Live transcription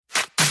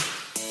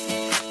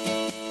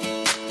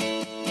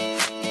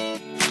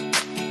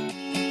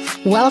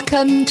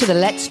Welcome to the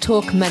Let's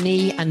Talk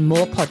Money and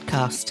More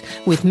podcast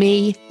with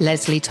me,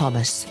 Leslie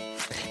Thomas.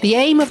 The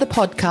aim of the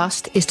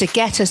podcast is to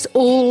get us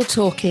all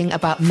talking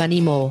about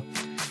money more.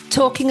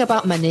 Talking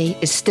about money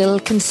is still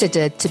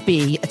considered to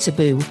be a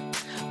taboo.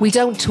 We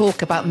don't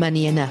talk about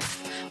money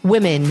enough.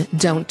 Women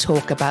don't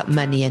talk about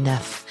money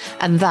enough,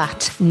 and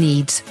that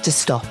needs to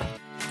stop.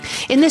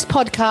 In this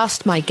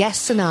podcast, my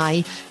guests and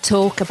I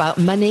talk about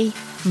money,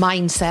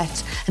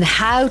 mindset, and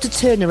how to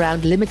turn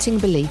around limiting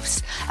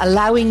beliefs,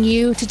 allowing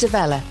you to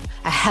develop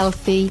a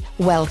healthy,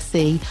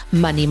 wealthy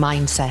money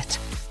mindset.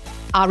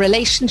 Our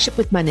relationship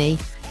with money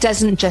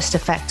doesn't just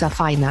affect our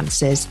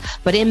finances,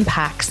 but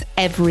impacts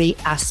every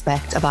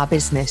aspect of our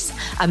business,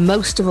 and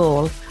most of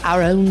all,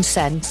 our own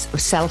sense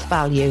of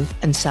self-value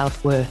and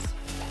self-worth.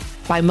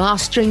 By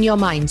mastering your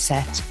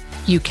mindset,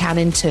 you can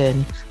in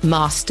turn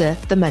master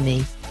the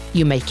money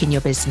you make in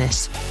your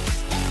business.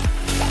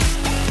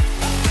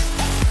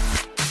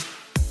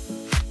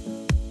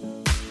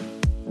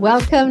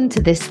 Welcome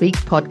to this week's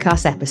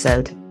podcast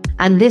episode.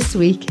 And this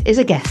week is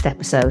a guest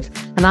episode,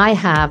 and I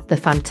have the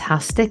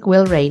fantastic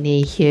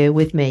Rainey here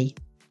with me.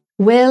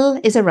 Will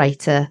is a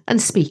writer and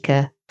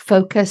speaker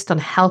focused on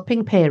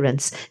helping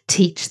parents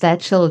teach their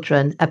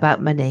children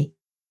about money.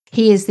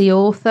 He is the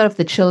author of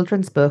the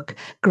children's book,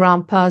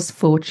 Grandpa's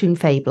Fortune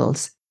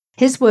Fables.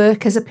 His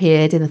work has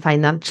appeared in the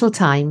Financial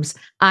Times,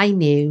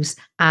 iNews,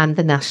 and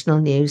the National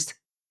News.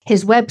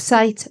 His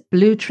website,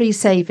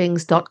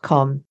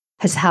 bluetreesavings.com,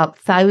 has helped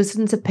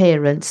thousands of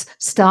parents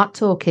start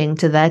talking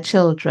to their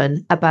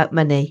children about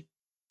money.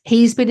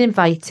 He's been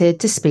invited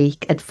to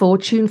speak at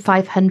Fortune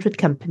 500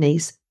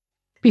 companies.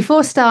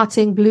 Before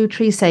starting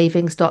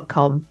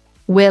bluetreesavings.com,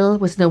 Will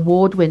was an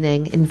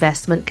award-winning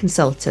investment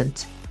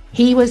consultant.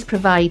 He was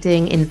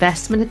providing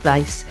investment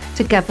advice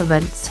to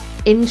governments,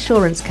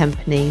 insurance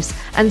companies,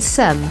 and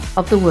some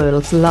of the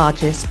world's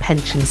largest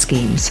pension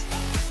schemes.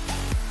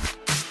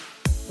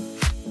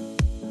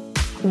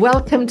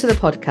 Welcome to the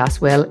podcast,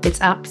 Will. It's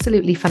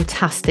absolutely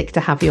fantastic to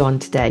have you on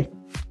today.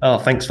 Oh,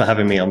 thanks for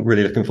having me. I'm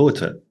really looking forward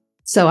to it.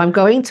 So I'm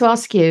going to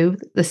ask you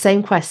the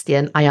same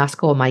question I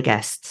ask all my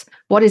guests.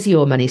 What is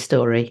your money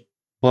story?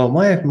 Well,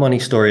 my money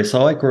story,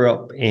 so I grew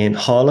up in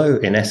Harlow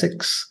in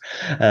Essex,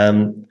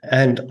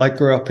 and I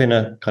grew up in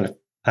a kind of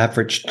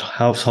average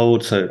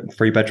household, so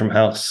 3-bedroom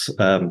house,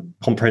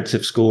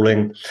 comprehensive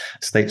schooling,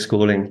 state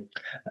schooling.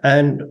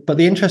 But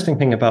the interesting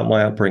thing about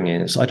my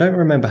upbringing is I don't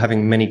remember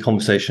having many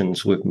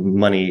conversations with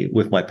money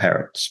with my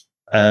parents.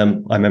 I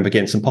remember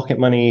getting some pocket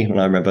money,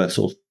 and I remember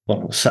sort of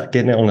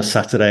getting it on a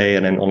Saturday,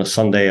 and then on a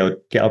Sunday I would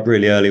get up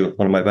really early with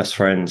one of my best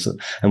friends,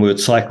 and we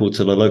would cycle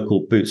to the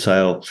local boot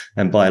sale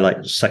and buy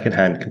like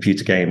secondhand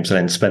computer games, and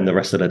then spend the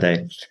rest of the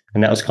day.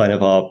 And that was kind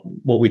of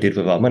what we did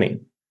with our money.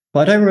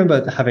 But I don't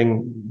remember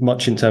having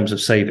much in terms of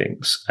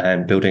savings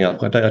and building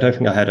up. I don't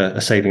think I had a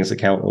savings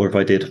account, or if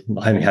I did,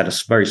 I only had a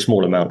very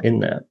small amount in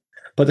there.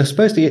 But I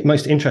suppose the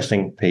most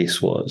interesting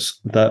piece was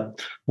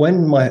that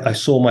when I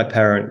saw my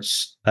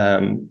parents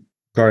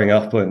growing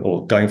up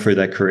or going through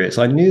their careers,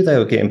 I knew they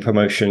were getting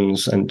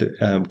promotions and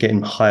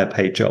getting higher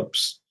paid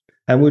jobs,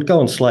 and would go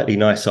on slightly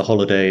nicer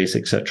holidays,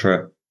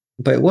 etc.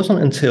 But it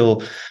wasn't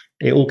until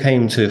it all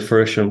came to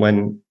fruition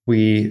when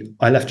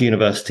I left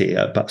university,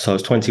 so I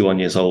was 21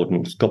 years old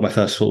and got my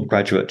first sort of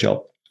graduate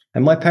job.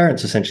 And my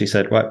parents essentially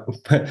said, right,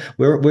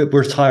 we're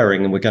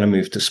retiring and we're going to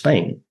move to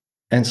Spain.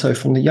 And so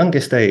from the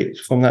youngest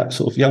age, from that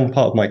sort of young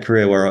part of my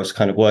career where I was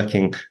kind of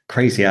working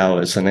crazy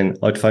hours, and then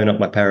I'd phone up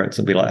my parents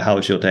and be like, how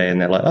was your day?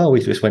 And they're like, oh,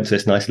 we just went to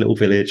this nice little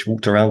village,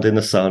 walked around in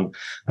the sun. And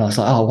I was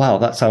like, oh, wow,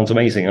 that sounds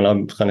amazing. And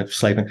I'm kind of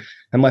slaving.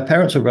 And my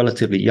parents were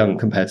relatively young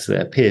compared to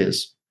their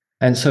peers.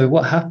 And so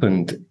what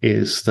happened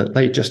is that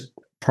they just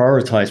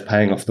prioritized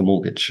paying off the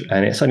mortgage.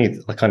 And it's only,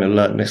 I kind of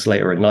learned this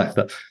later in life,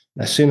 that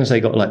as soon as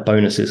they got like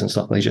bonuses and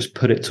stuff, they just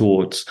put it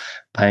towards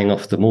paying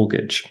off the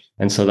mortgage.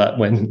 And so that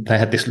when they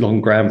had this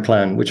long grand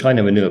plan, which I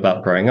never knew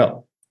about growing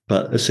up,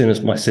 but as soon as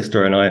my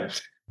sister and I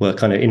were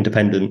kind of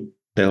independent,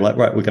 they were like,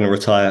 right, we're going to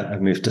retire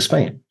and move to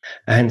Spain.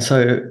 And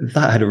so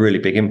that had a really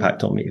big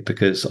impact on me,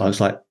 because I was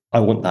like, I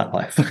want that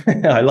life.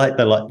 I like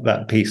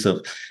that piece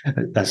of,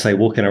 let's say,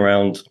 walking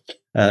around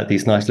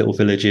these nice little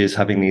villages,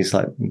 having these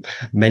like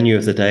menu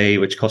of the day,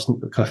 which cost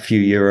a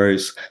few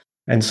euros.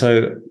 And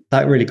so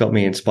that really got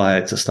me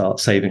inspired to start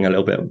saving a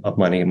little bit of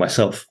money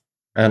myself.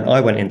 And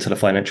I went into the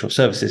financial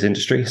services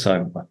industry.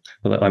 So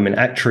I'm an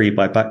actuary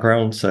by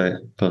background. So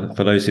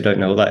for those who don't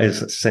know what that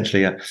is, it's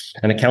essentially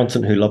an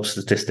accountant who loves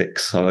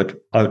statistics. So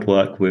I would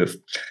work with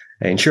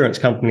insurance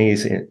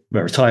companies,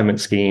 retirement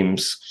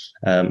schemes,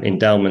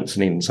 endowments,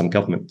 and even some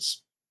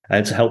governments,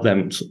 and to help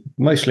them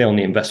mostly on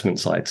the investment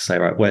side to say,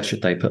 right, where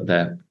should they put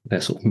their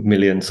sort of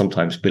millions,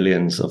 sometimes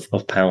billions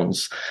of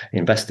pounds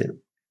invested.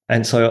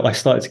 And so I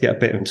started to get a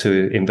bit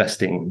into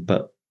investing,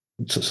 but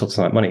sort of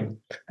like money.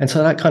 And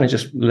so that kind of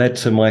just led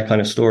to my kind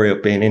of story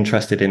of being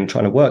interested in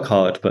trying to work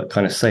hard, but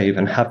kind of save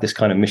and have this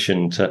kind of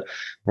mission to,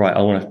 right,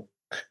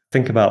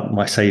 think about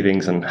my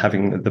savings and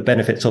having the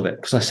benefits of it,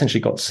 because I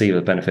essentially got to see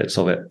the benefits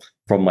of it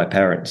from my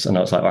parents. And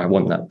I was like, I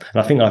want that. And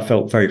I think I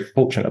felt very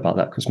fortunate about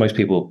that, because most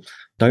people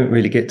don't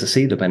really get to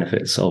see the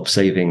benefits of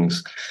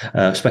savings,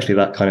 especially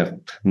that kind of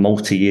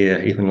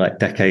multi-year, even like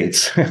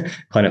decades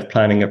kind of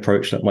planning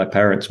approach that my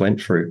parents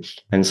went through.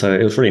 And so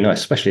it was really nice,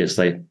 especially as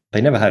they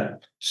never had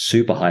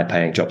super high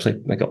paying jobs.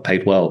 They got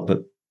paid well,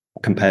 but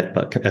compared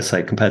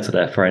to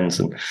their friends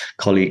and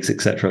colleagues,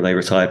 etc., they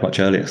retired much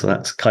earlier. So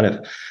that's kind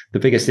of the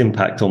biggest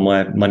impact on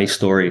my money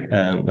story,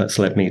 that's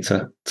led me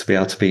to be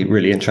able to be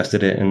really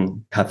interested in it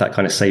and have that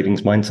kind of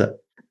savings mindset.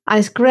 And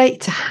it's great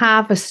to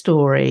have a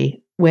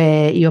story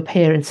where your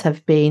parents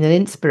have been an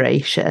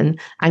inspiration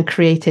and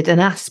created an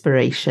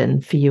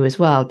aspiration for you as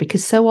well,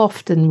 because so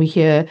often we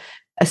hear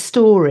a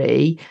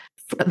story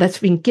that's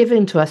been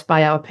given to us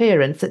by our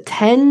parents that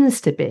tends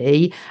to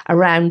be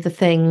around the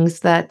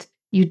things that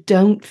you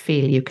don't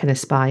feel you can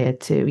aspire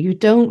to. You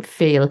don't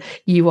feel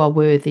you are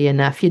worthy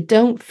enough. You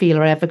don't feel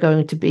you're ever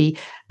going to be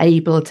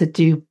able to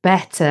do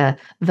better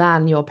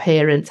than your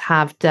parents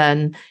have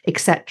done,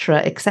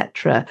 etc.,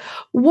 etc.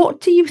 What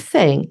do you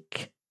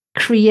think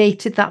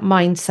created that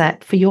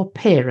mindset for your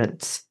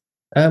parents?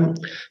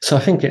 So I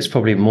think it's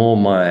probably more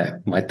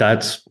my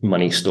dad's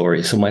money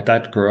story. So my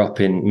dad grew up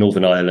in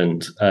Northern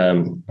Ireland.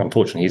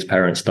 Unfortunately, his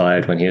parents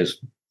died when he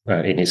was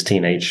in his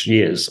teenage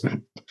years,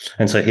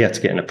 and so he had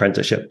to get an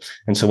apprenticeship.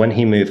 And so when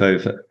he moved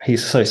over, he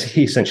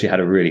essentially had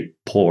a really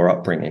poor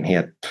upbringing. He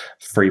had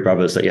 3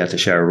 brothers that he had to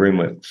share a room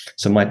with.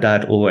 So my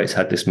dad always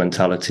had this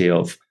mentality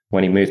of,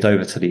 when he moved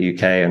over to the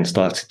UK and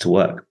started to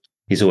work,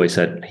 he's always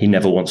said he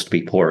never wants to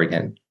be poor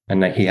again.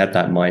 And that he had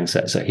that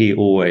mindset. So he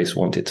always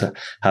wanted to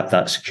have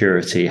that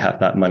security, have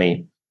that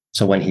money.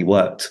 So when he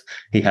worked,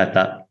 he had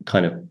that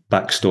kind of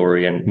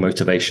backstory and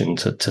motivation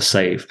to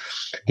save.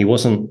 He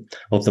wasn't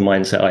of the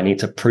mindset, I need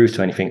to prove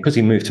to anything, because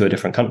he moved to a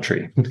different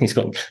country. He's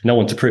got no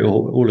one to prove,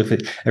 all of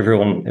it,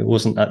 everyone. It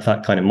wasn't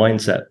that kind of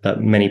mindset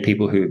that many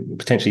people who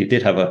potentially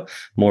did have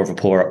more of a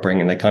poor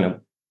upbringing, they kind of,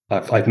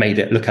 I've made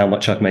it, look how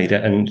much I've made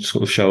it, and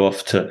sort of show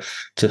off to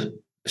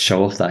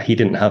show off that. He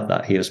didn't have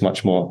that. He was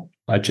much more,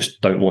 I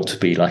just don't want to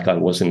be like I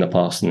was in the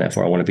past, and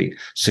therefore I want to be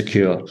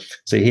secure.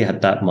 So he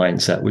had that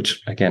mindset, which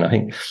again, I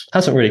think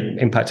hasn't really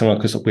impacted on,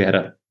 because we had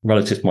a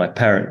relative, my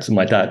parents, and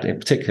my dad in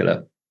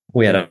particular,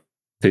 we had a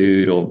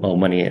food or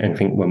money,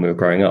 anything when we were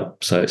growing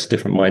up. So it's a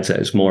different mindset.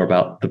 It's more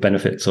about the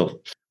benefits of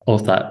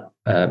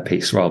that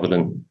piece, rather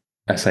than,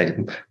 I say,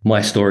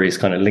 my story is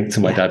kind of linked to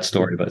my dad's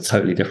story, but it's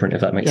totally different,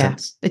 if that makes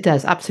sense. It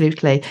does,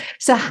 absolutely.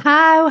 So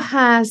how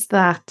has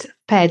that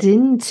fed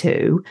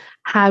into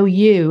how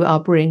you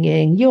are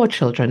bringing your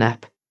children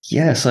up?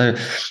 Yeah,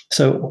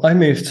 so I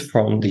moved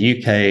from the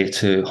UK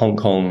to Hong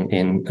Kong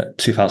in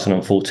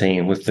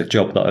 2014 with the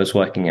job that I was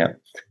working at.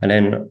 And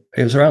then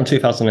it was around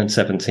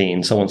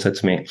 2017, someone said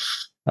to me,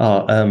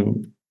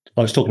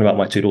 I was talking about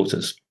my 2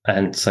 daughters,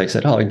 and so he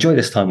said, enjoy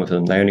this time with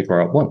them. They only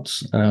grow up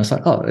once. And I was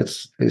like,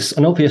 it's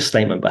an obvious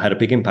statement, but had a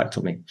big impact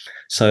on me.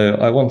 So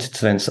I wanted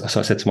to so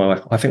I said to my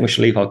wife, I think we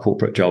should leave our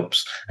corporate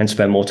jobs and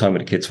spend more time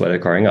with the kids where they're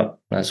growing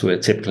up, as we're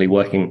typically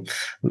working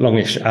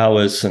longish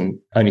hours and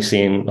only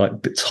seeing like a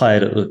bit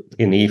tired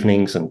in the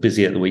evenings and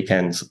busy at the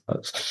weekends.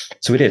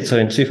 So we did. So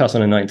in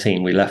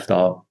 2019, we left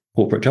our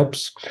corporate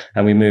jobs,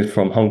 and we moved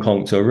from Hong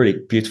Kong to a really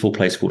beautiful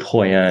place called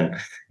Hoi An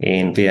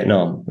in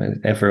Vietnam.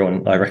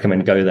 Everyone, I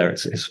recommend go there.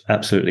 It's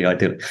absolutely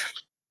ideal.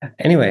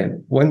 Anyway,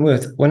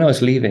 when I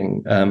was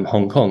leaving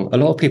Hong Kong, a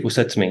lot of people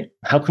said to me,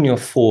 how can you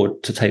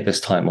afford to take this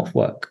time off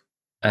work?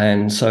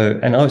 And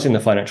I was in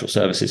the financial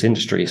services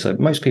industry, so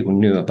most people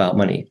knew about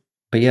money.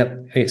 But yet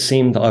it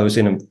seemed that I was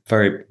in a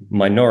very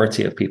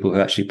minority of people who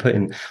actually put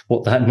in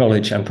that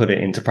knowledge and put it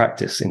into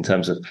practice in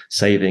terms of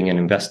saving and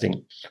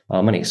investing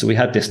our money. So we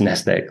had this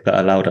nest egg that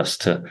allowed us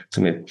to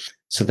move.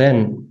 So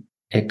then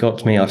it got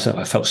to me, I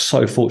felt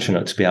so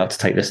fortunate to be able to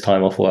take this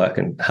time off work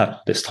and have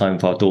this time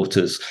for our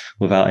daughters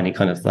without any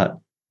kind of that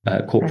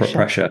corporate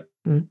pressure.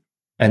 Mm.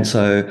 And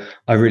so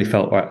I really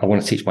felt, right, I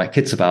want to teach my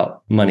kids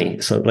about money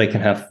so they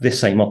can have this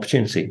same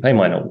opportunity. They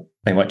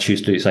might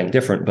choose to do something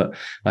different, but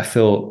I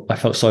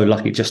felt so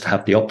lucky just to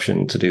have the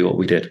option to do what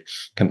we did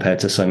compared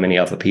to so many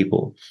other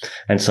people.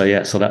 And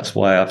so, so that's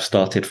why I've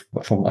started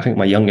from, I think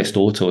my youngest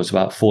daughter was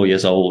about 4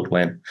 years old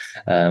when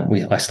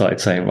I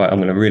started saying, right, I'm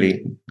going to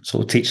really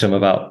sort of teach them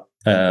about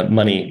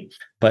money,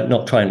 but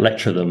not try and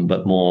lecture them,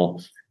 but more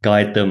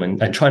guide them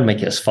and try and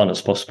make it as fun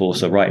as possible.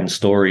 So writing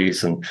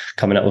stories and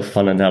coming up with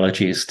fun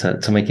analogies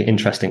to make it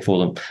interesting for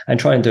them, and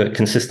try and do it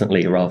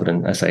consistently rather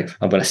than, I say,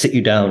 I'm going to sit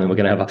you down and we're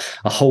going to have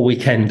a whole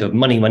weekend of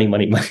money.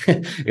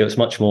 It was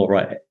much more,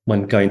 right,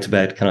 when going to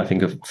bed, can I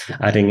think of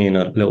adding in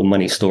a little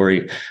money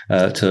story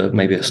to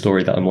maybe a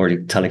story that I'm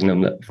already telling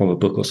them from a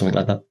book or something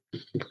like that.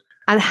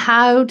 And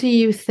how do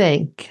you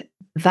think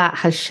that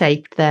has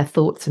shaped their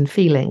thoughts and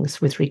feelings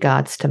with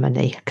regards to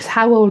money? Because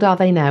how old are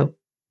they now?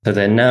 So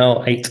they're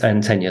now 8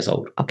 and 10 years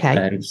old.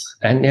 Okay.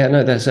 And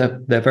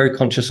they're very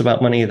conscious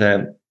about money.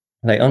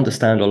 They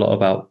understand a lot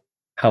about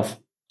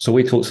so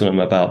we talk to them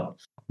about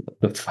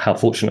how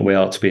fortunate we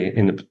are to be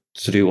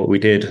to do what we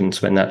did and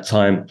spend that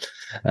time.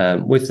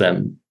 with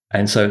them.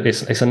 And so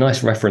it's a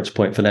nice reference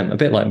point for them, a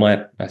bit like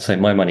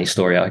my money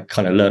story. I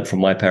kind of learned from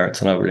my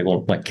parents, and I really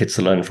want my kids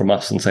to learn from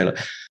us and say, look,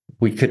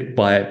 we could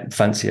buy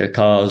fancier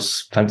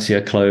cars,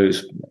 fancier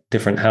clothes,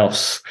 different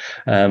house,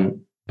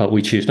 but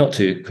we choose not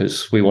to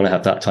because we want to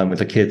have that time with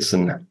the kids,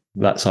 and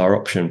that's our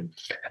option.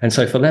 And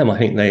so for them, I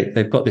think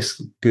they've got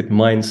this good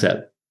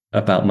mindset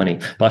about money.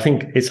 But I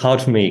think it's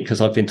hard for me because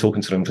I've been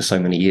talking to them for so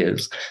many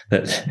years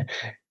that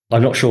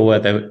I'm not sure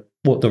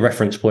what the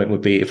reference point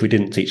would be if we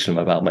didn't teach them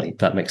about money. If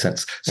that makes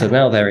sense. So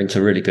now they're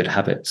into really good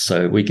habits.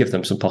 So we give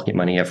them some pocket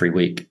money every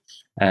week.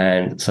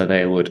 And so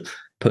they would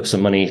put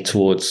some money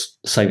towards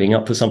saving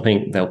up for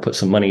something. They'll put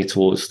some money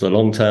towards the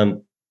long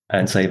term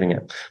and saving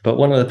it. But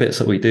one of the bits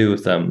that we do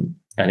with them,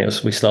 and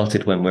we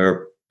started when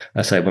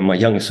when my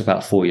youngest was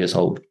about 4 years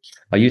old,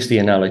 I used the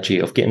analogy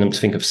of getting them to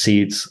think of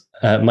seeds,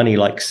 money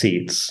like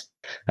seeds.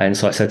 And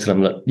so I said to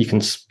them, look, you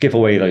can give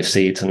away those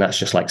seeds and that's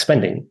just like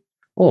spending,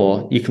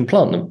 or you can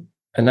plant them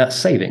and that's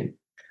saving.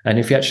 And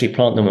if you actually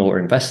plant them or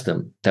invest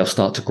them, they'll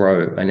start to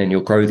grow. And then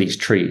you'll grow these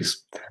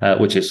trees,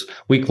 which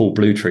we call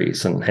blue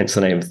trees, and hence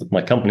the name of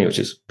my company, which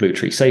is Blue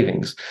Tree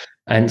Savings.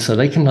 And so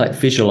they can like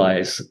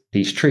visualize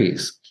these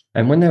trees.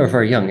 And when they were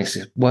very young, it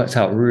worked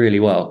out really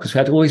well because we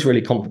had always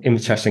really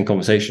interesting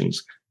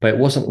conversations, but it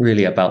wasn't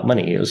really about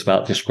money. It was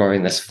about just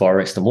growing this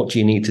forest. And what do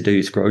you need to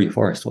do to grow your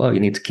forest? Well, you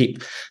need to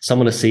keep some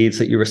of the seeds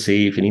that you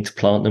receive. You need to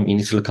plant them. You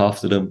need to look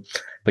after them.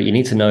 But you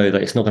need to know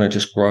that it's not going to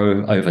just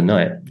grow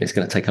overnight. It's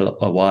going to take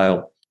a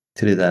while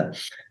to do that.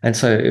 And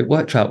so it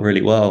worked out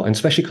really well, and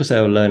especially because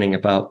they were learning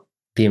about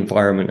the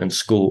environment and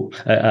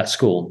at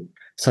school.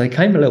 So they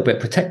became a little bit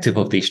protective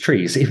of these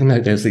trees, even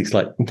though there's these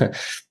like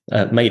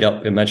made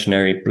up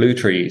imaginary blue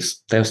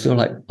trees. They were still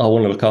like, I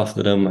want to look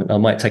after them. I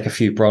might take a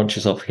few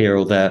branches off here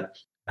or there.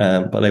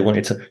 But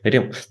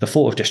the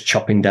thought of just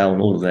chopping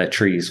down all of their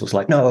trees was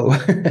like, no,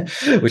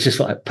 which is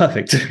like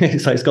perfect.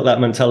 So it's got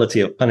that mentality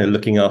of kind of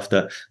looking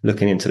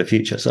into the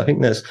future. So I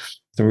think there's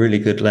some really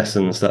good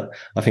lessons that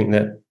I think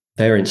that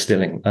they're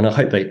instilling, and I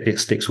hope it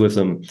sticks with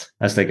them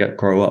as they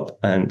grow up.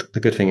 And the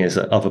good thing is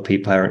that other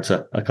parents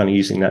are kind of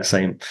using that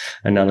same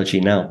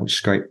analogy now, which is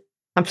great.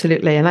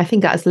 Absolutely. And I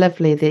think that's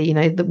lovely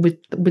that,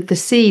 with the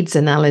seeds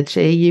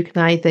analogy, you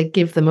can either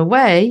give them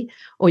away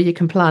or you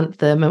can plant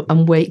them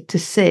and wait to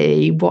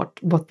see what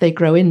they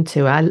grow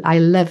into. I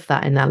love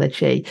that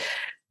analogy.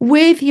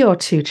 With your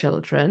two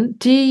children,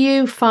 do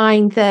you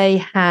find they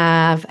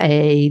have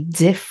a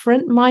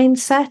different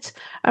mindset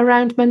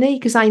around money?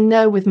 Because I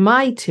know with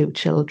my two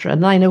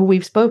children, I know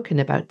we've spoken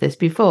about this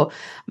before,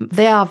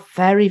 they are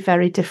very,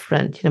 very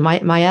different.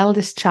 My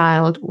eldest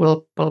child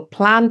will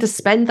plan to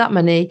spend that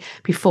money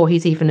before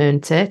he's even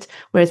earned it,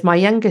 whereas my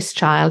youngest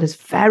child is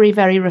very,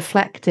 very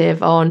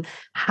reflective on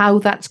how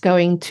that's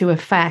going to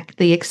affect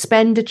the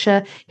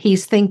expenditure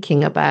he's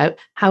thinking about.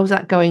 How's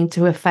that going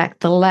to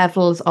affect the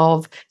levels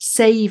of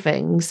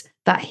savings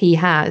that he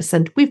has?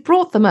 And we've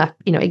brought them up,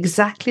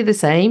 exactly the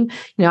same.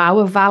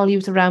 Our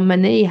values around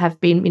money have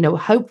been,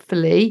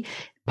 hopefully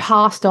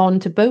passed on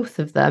to both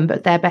of them,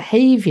 but their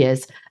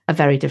behaviors are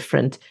very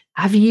different.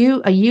 Are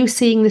you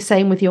seeing the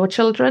same with your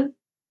children?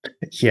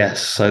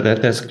 Yes, so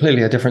there's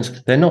clearly a difference.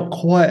 They're not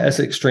quite as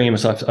extreme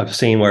as I've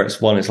seen, where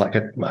one is like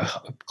a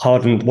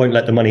hardened, won't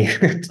let the money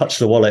touch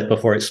the wallet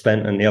before it's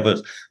spent, and the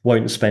others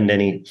won't spend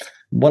any.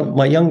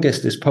 My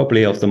youngest is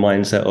probably of the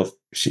mindset of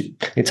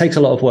it takes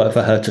a lot of work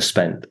for her to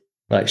spend.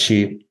 Like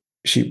she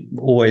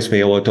always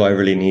be, oh, do I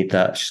really need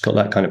that? She's got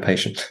that kind of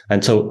patience.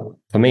 And so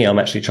for me, I'm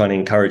actually trying to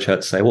encourage her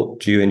to say, what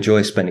do you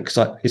enjoy spending?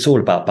 Because it's all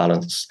about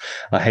balance.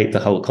 I hate the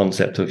whole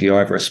concept of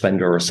you're either a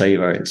spender or a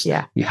saver.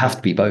 You have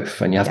to be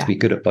both, and you have to be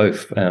good at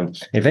both.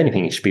 If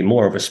anything, you should be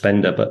more of a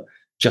spender, but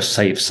just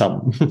save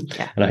some.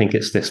 And I think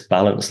it's this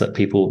balance that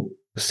people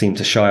seem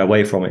to shy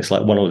away from. It's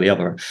like one or the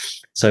other.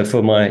 So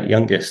for my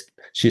youngest,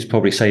 she's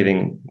probably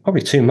saving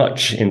too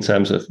much in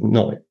terms of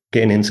not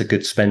getting into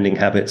good spending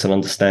habits and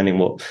understanding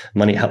what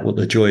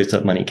the joys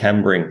that money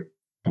can bring.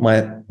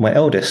 My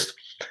eldest,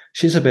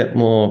 she's a bit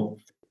more,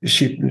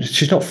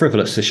 she's not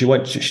frivolous. So she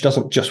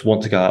doesn't just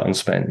want to go out and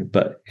spend,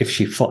 but if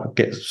she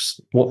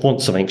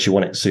wants something, she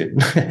wants it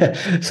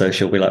soon. So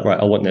she'll be like, right,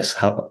 I want this.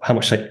 How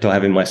much do I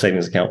have in my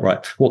savings account?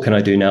 Right. What can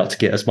I do now to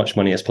get as much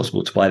money as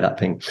possible to buy that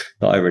thing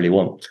that I really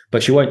want?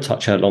 But she won't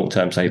touch her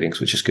long-term savings,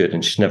 which is good.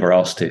 And she's never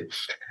asked to.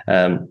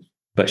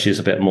 But she's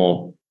a bit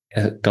more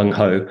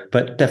gung-ho,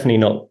 but definitely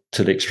not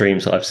to the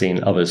extremes that I've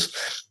seen others.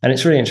 And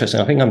it's really interesting.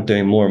 I think I'm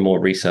doing more and more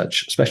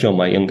research, especially on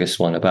my youngest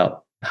one,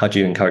 about how do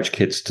you encourage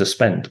kids to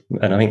spend?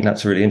 And I think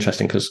that's really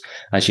interesting because,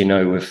 as you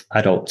know, with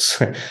adults,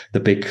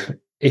 the big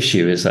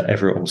issue is that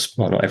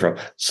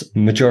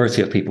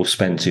majority of people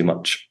spend too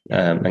much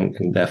and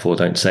therefore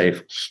don't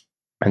save,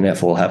 and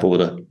therefore have all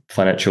the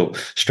financial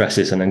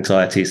stresses and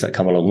anxieties that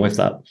come along with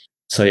that.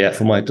 So yeah,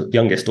 for my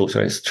youngest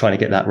daughter, it's trying to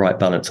get that right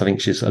balance. I think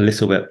she's a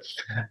little bit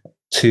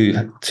too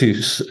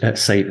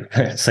saving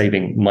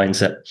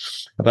mindset,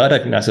 but I don't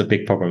think that's a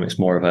big problem. It's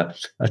more of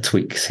a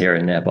tweaks here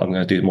and there, but I'm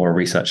going to do more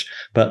research.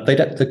 But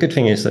the good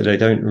thing is that they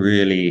don't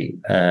really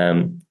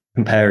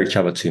compare each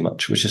other too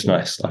much, which is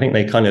nice. I think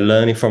they kind of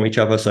learning from each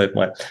other. So if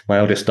my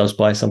eldest does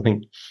buy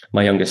something,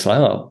 my youngest like,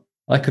 oh,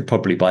 I could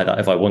probably buy that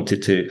if I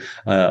wanted to.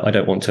 I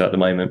don't want to at the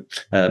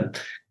moment.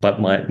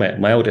 But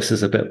my eldest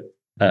is a bit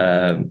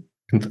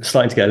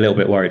starting to get a little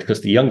bit worried,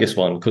 because the youngest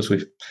one, because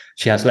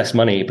she has less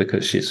money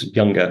because she's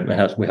younger and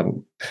we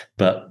haven't,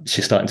 but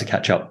she's starting to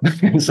catch up.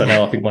 So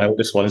now I think my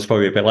oldest one is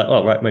probably a bit like,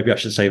 oh, right, maybe I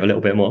should save a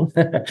little bit more.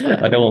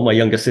 I don't want my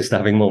younger sister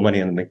having more money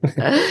than me.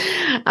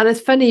 And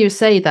it's funny you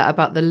say that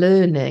about the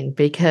learning,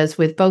 because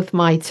with both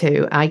my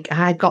two,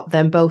 I got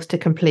them both to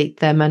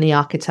complete their money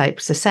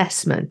archetypes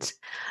assessment.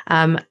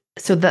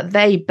 So that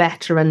they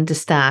better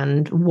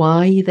understand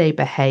why they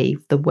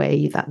behave the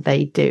way that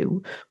they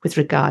do with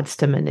regards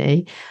to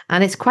money.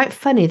 And it's quite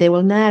funny. They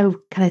will now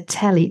kind of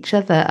tell each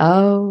other,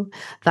 oh,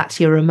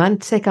 that's your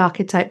romantic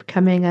archetype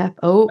coming up.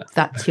 Oh,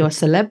 that's your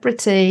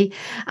celebrity.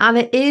 And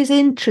it is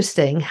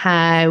interesting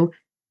how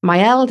my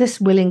eldest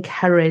will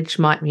encourage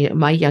my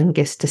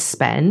youngest to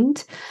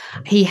spend.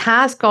 He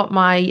has got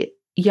my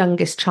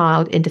youngest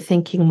child into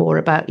thinking more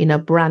about,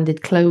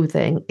 branded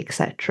clothing,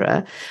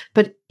 etc.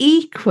 But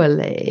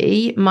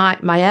equally,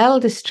 my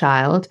eldest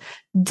child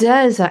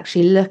does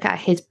actually look at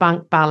his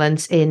bank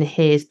balance in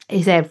his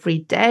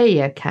everyday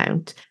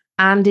account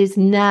and is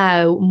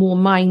now more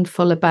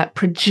mindful about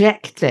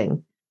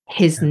projecting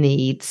his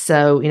needs.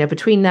 So,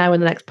 between now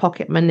and the next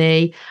pocket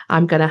money,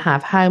 I'm going to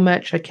have how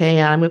much?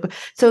 Okay.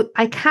 So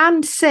I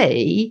can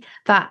see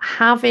that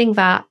having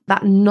that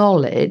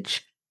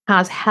knowledge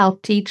has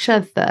helped each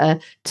other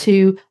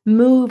to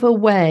move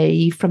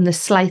away from the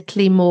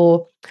slightly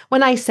more,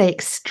 when I say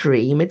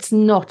extreme, it's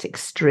not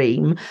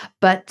extreme,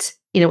 but,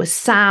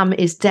 Sam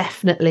is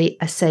definitely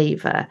a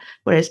saver,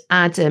 whereas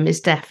Adam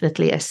is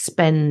definitely a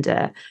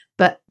spender.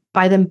 But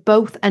by them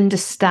both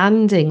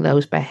understanding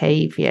those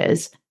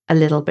behaviors a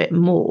little bit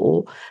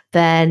more,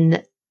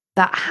 then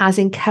that has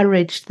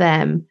encouraged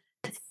them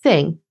to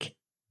think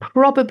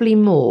probably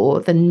more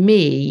than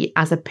me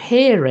as a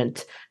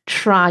parent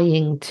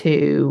trying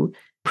to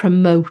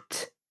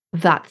promote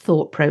that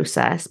thought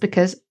process,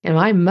 because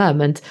I'm mum,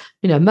 and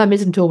mum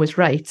isn't always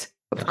right.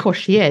 Of course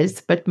she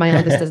is, but my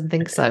eldest doesn't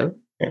think so.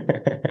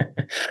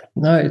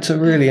 No, it's a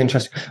really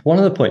interesting. One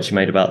of the points you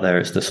made about there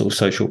is the sort of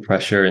social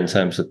pressure in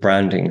terms of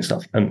branding and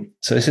stuff. And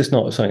so this is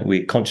not something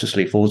we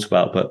consciously thought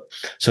about, but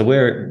so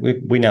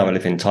we now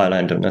live in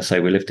Thailand, and I say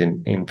we lived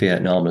in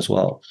Vietnam as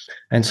well.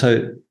 And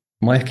so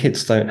my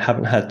kids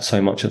haven't had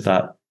so much of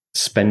that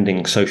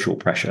spending social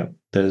pressure.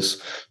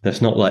 There's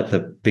not like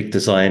the big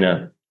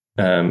designer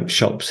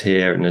shops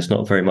here, and there's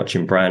not very much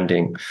in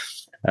branding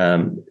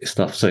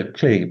stuff. So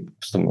clearly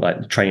something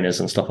like the trainers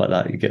and stuff like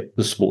that, you get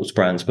the sports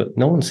brands, but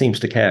no one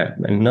seems to care.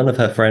 And none of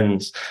their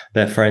friends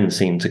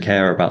seem to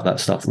care about that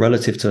stuff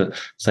relative to,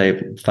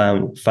 say,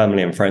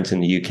 family and friends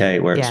in the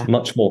UK, where it's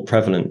much more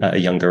prevalent at a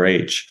younger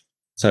age.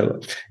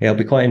 So it'll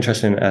be quite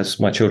interesting as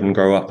my children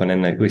grow up, and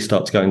then we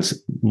start to go and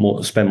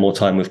spend more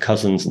time with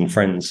cousins and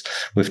friends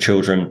with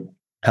children,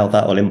 how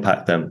that will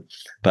impact them.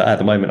 But at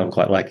the moment, I'm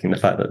quite liking the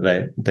fact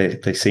that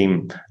they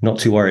seem not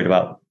too worried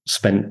about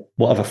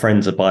what other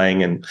friends are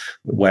buying and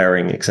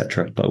wearing,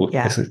 etc. But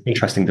it's an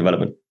interesting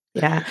development.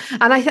 Yeah,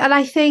 and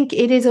I think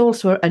it is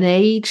also an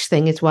age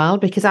thing as well,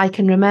 because I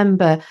can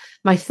remember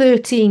my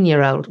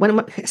 13-year-old,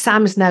 when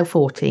Sam is now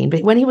 14,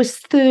 but when he was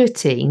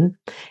 13,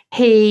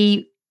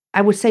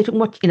 I would say to him,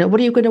 what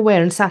are you going to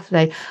wear on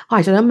Saturday? Oh,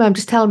 I don't know, Mum,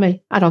 just tell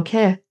me. I don't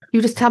care. You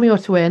just tell me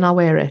what to wear and I'll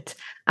wear it.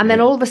 And then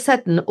all of a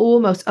sudden,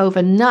 almost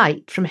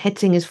overnight, from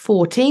hitting his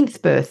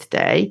 14th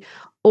birthday,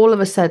 all of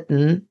a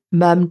sudden,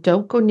 Mum,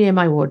 don't go near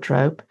my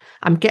wardrobe.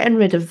 I'm getting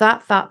rid of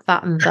that,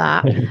 and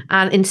that.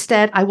 And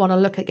instead, I want to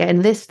look at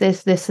getting this,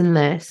 and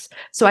this.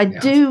 So I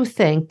do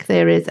think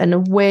there is an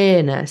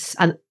awareness.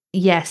 And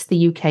yes,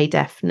 the UK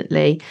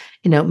definitely,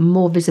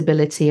 more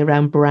visibility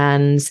around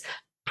brands,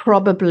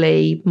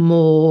 probably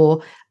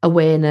more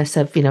awareness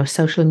of,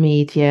 social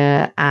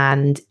media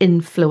and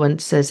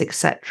influencers,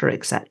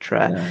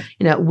 etc.,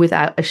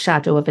 without a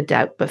shadow of a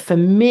doubt. But for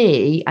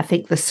me, I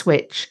think the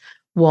switch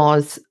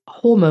was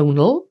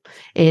hormonal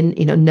in,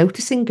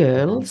 noticing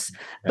girls,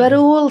 but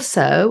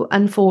also,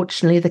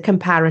 unfortunately, the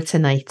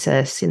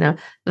comparatinitis,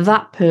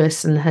 that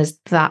person has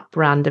that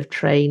brand of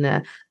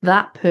trainer,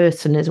 that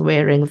person is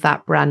wearing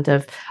that brand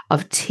of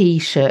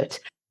T-shirt,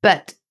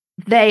 but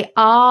they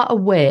are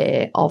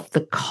aware of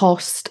the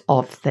cost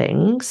of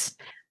things.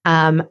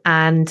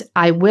 And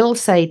I will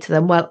say to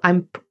them, well,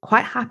 I'm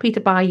quite happy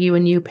to buy you a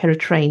new pair of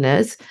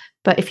trainers,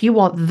 but if you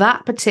want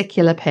that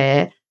particular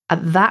pair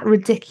at that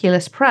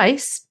ridiculous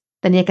price,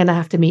 then you're going to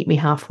have to meet me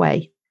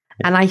halfway.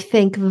 And I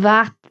think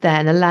that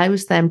then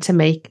allows them to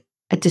make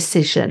a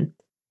decision.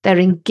 They're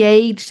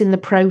engaged in the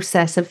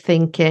process of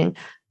thinking,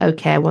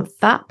 okay, I want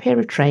that pair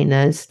of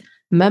trainers.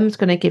 Mum's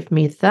going to give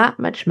me that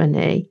much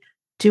money.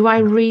 Do I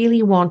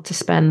really want to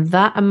spend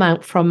that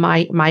amount from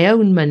my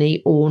own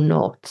money or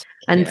not?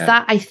 And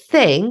that, I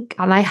think,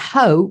 and I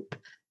hope,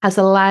 has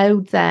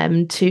allowed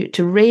them to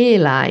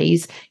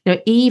realize,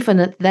 even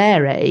at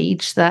their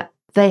age, that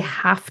they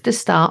have to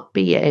start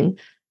being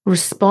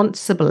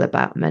responsible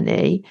about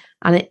money,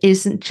 and it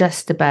isn't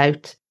just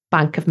about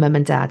bank of mum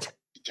and dad.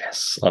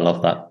 Yes, I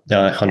love that.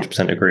 Yeah, I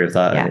 100% agree with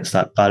that. Yeah. And it's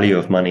that value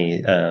of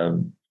money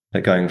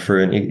that going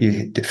through.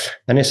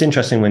 And it's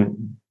interesting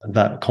when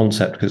that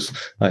concept, because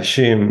I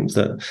assume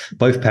that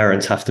both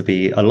parents have to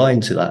be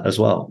aligned to that as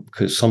well.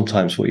 Because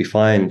sometimes what you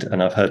find,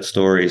 and I've heard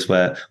stories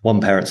where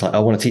one parent's like, I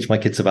want to teach my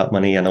kids about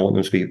money and I want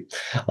them to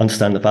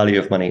understand the value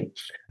of money.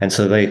 And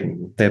so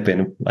they've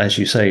been, as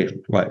you say,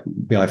 right,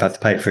 you either have to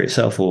pay it for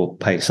yourself or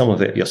pay some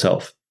of it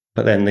yourself.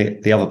 But then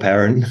the other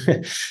parent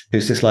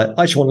who's just like,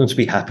 I just want them to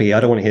be happy. I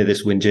don't want to hear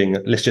this whinging.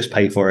 Let's just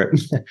pay for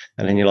it.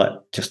 And then you're like,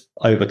 just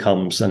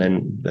overcomes. And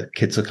then the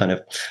kids are kind of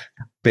a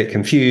bit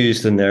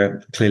confused, and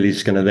they're clearly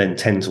just going to then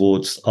tend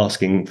towards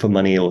asking for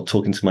money or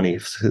talking to money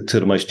to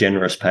the most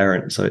generous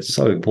parent. So it's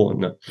so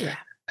important that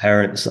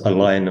parents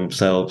align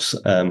themselves,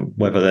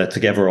 whether they're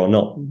together or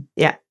not.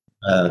 Yeah.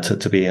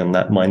 To be in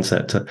that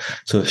mindset,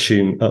 to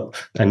assume,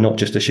 and not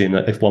just assume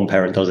that if one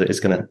parent does it,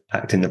 it's going to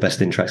act in the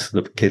best interest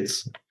of the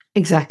kids.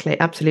 Exactly,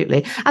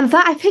 absolutely. And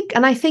I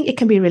think it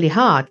can be really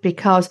hard,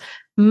 because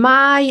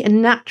my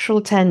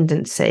natural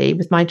tendency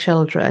with my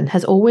children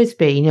has always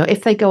been,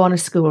 if they go on a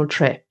school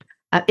trip,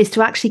 is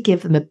to actually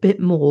give them a bit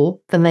more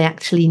than they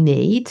actually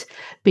need,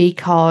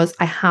 because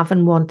I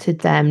haven't wanted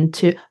them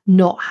to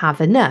not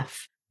have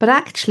enough. But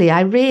actually,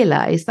 I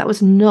realized that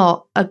was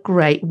not a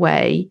great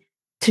way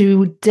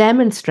to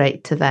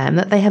demonstrate to them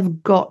that they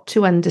have got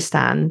to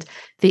understand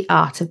the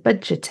art of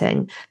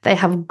budgeting. They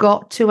have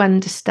got to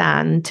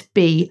understand to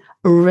be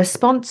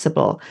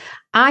responsible.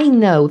 I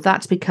know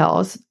that's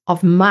because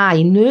of my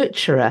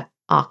nurturer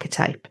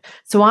archetype.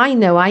 So I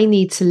know I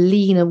need to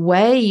lean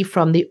away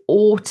from the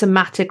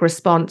automatic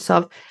response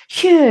of,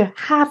 here,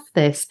 have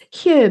this,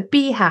 here,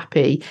 be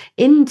happy,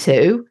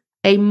 into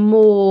a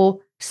more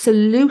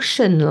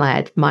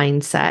solution-led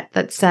mindset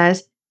that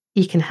says,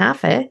 you can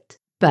have it,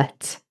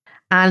 but...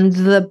 And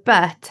the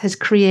but has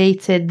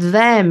created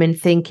them in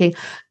thinking,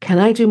 can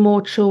I do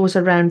more chores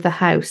around the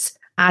house?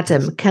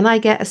 Adam, can I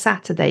get a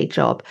Saturday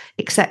job?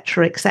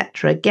 Etc.,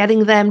 etc.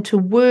 Getting them to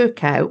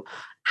work out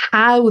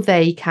how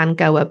they can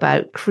go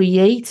about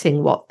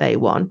creating what they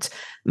want.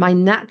 My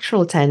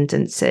natural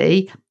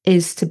tendency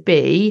is to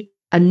be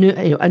a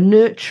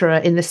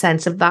nurturer in the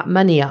sense of that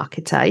money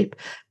archetype,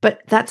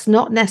 but that's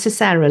not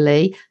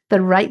necessarily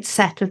the right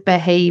set of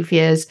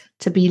behaviors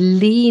to be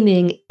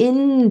leaning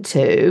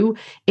into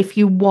if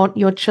you want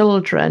your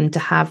children to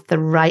have the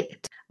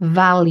right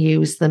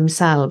values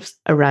themselves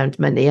around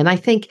money. And I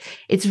think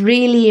it's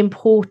really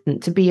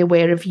important to be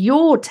aware of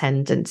your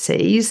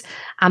tendencies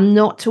and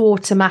not to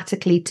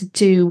automatically to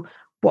do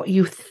what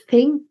you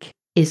think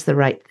is the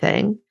right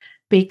thing,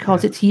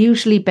 because it's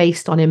usually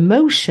based on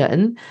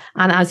emotion.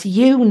 And as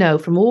you know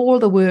from all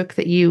the work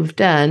that you've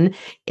done,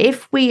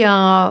 if we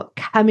are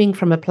coming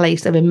from a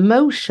place of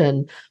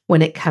emotion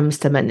when it comes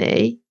to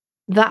money,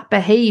 that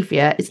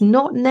behavior is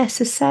not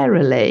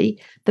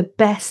necessarily the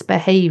best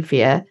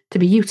behavior to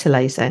be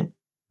utilizing.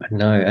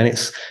 No, and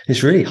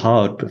it's really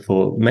hard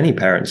for many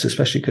parents,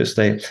 especially because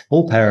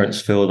all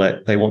parents feel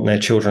that they want their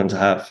children to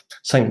have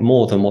something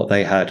more than what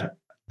they had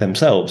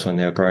themselves when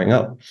they were growing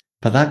up.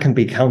 But that can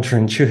be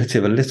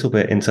counterintuitive a little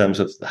bit in terms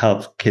of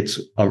how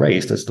kids are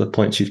raised, as the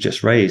points you've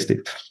just raised.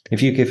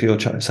 If you give your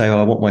child, say,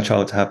 I want my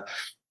child to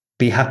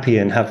be happy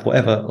and have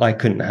whatever I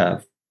couldn't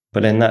have,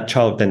 but then that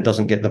child then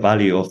doesn't get the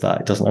value of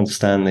that. It doesn't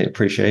understand the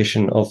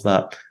appreciation of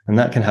that. And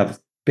that can have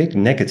big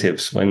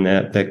negatives when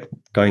they're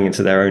going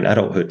into their own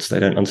adulthoods.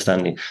 They don't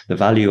understand the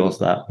value of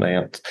that.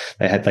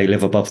 They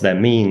live above their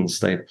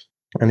means.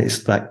 And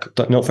it's like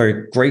not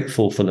very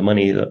grateful for the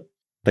money that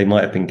they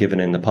might have been given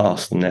in the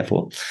past, and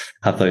therefore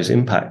have those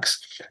impacts.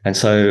 And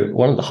so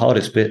one of the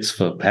hardest bits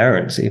for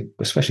parents,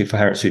 especially for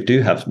parents who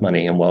do have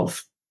money and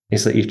wealth,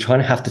 is that you're trying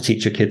to have to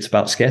teach your kids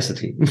about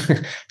scarcity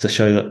to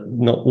show that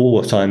not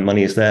all the time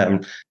money is there,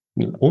 and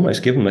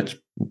almost give them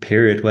a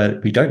period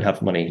where we don't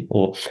have money.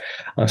 Or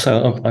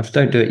so I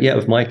don't do it yet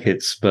with my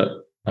kids, but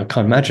I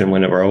can't imagine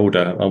when they're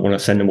older, I want to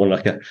send them on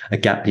like a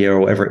gap year or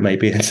whatever it may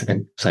be,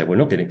 and say, we're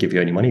not going to give you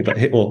any money,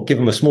 or give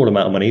them a small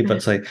amount of money,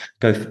 but say,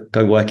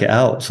 go work it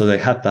out. So they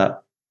have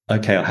that,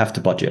 okay, I have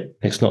to budget.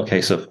 It's not a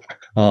case of,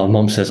 oh,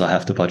 mom says I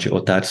have to budget,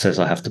 or dad says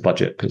I have to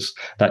budget, because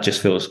that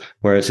just feels,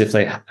 whereas if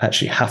they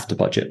actually have to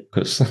budget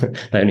because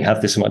they only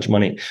have this much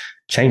money,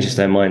 changes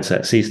their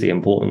mindset, sees the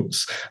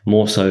importance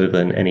more so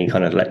than any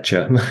kind of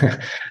lecture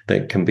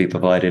that can be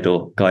provided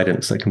or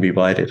guidance that can be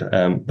provided.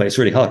 But it's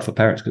really hard for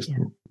parents, because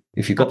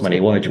if you've got money,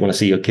 why would you want to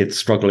see your kids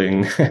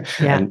struggling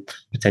and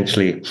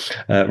potentially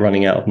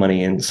running out of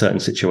money in certain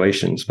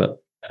situations? But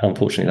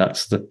unfortunately,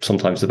 that's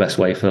sometimes the best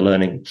way for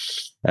learning.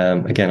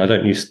 Again, I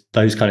don't use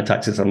those kind of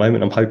tactics at the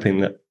moment. I'm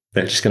hoping that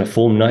they're just going to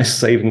form nice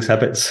savings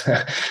habits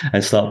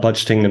and start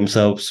budgeting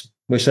themselves,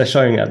 which they're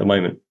showing at the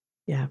moment.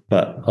 Yeah.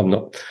 But I'm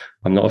not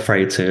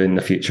afraid to in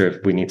the future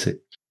if we need to.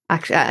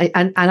 Actually,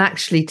 and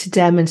actually to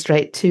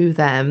demonstrate to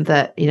them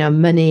that,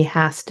 money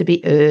has to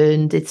be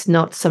earned. It's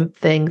not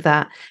something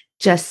that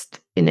just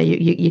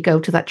you go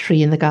to that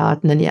tree in the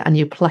garden and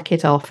you pluck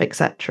it off,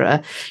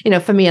 etc.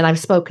 For me, and I've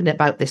spoken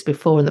about this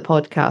before in the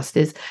podcast,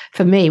 is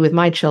for me with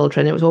my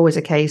children, it was always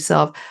a case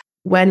of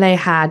when they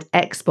had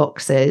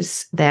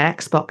Xboxes, their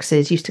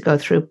Xboxes used to go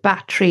through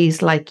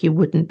batteries like you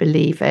wouldn't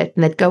believe it.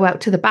 And they'd go out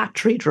to the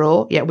battery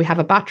drawer. Yeah, we have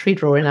a battery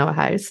drawer in our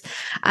house.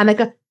 And they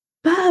go,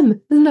 Mum,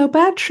 there's no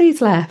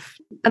batteries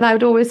left. And I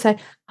would always say,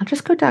 I'll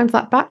just go down to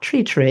that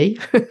battery tree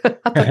at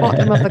the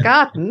bottom of the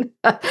garden.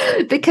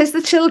 Because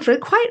the children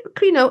quite,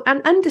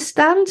 and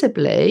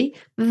understandably,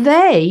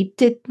 they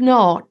did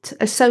not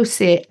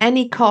associate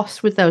any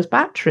costs with those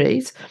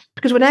batteries,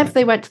 because whenever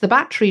they went to the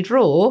battery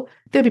drawer,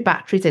 there'd be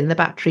batteries in the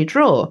battery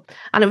drawer.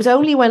 And it was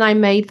only when I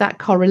made that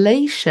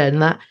correlation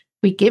that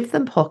we give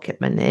them pocket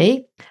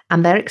money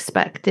and they're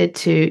expected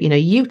to,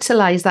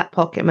 utilize that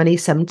pocket money,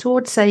 some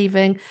towards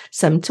saving,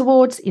 some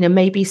towards,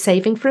 maybe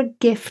saving for a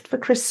gift for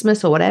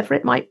Christmas or whatever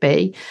it might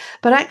be.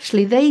 But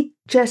actually, they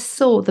just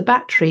saw the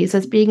batteries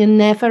as being a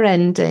never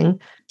ending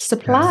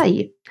supply.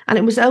 Yes. And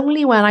it was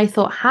only when I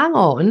thought, hang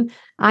on,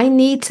 I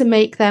need to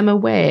make them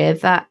aware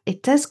that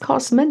it does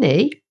cost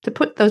money to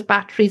put those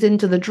batteries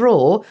into the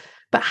drawer.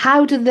 But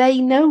how do they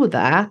know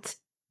that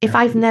if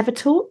I've never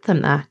taught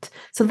them that?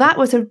 So that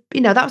was an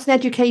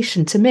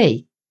education to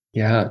me.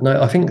 Yeah, no,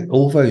 I think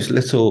all those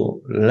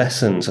little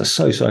lessons are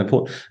so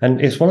important. And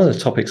it's one of the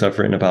topics I've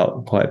written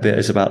about quite a bit,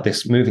 is about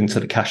this moving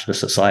to the cashless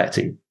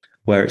society,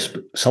 where it's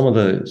some of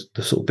the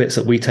sort of bits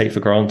that we take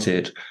for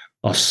granted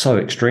are so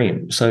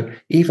extreme. So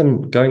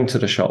even going to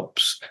the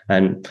shops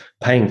and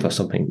paying for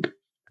something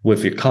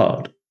with your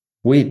card,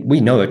 we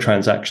know a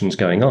transaction's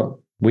going on.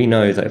 We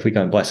know that if we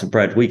go and buy some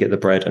bread, we get the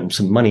bread and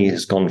some money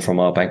has gone from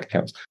our bank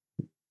accounts.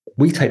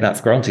 We take that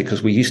for granted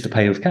because we used to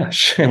pay with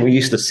cash and we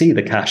used to see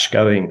the cash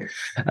going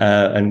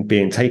and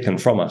being taken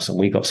from us, and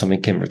we got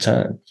something in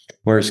return.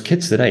 Whereas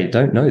kids today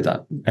don't know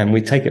that. And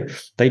we take it,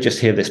 they just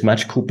hear this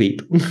magical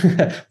beep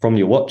from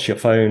your watch, your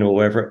phone, or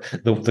wherever,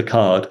 the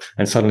card,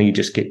 and suddenly you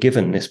just get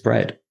given this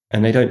bread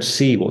and they don't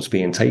see what's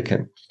being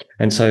taken.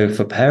 And so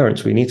for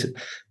parents, we need to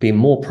be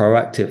more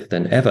proactive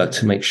than ever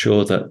to make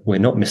sure that we're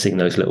not missing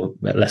those little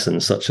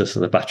lessons, such as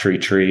the battery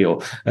tree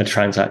or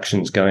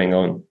transactions going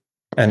on.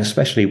 And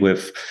especially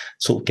with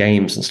sort of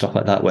games and stuff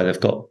like that, where they've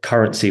got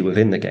currency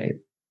within the game,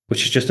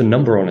 which is just a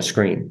number on a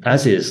screen,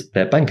 as is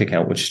their bank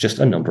account, which is just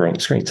a number on the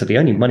screen. So the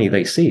only money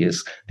they see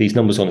is these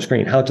numbers on the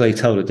screen. How do they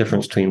tell the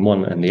difference between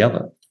one and the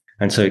other?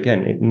 And so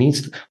again,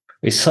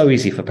 it's so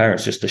easy for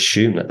parents just to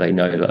assume that they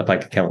know that a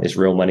bank account is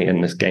real money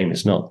and this game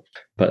is not.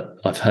 But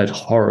I've heard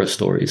horror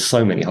stories,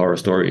 so many horror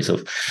stories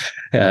of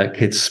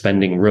kids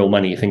spending real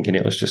money thinking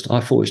I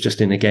thought it was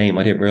just in a game.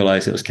 I didn't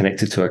realize it was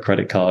connected to a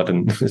credit card,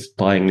 and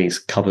buying these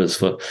covers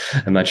for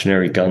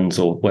imaginary guns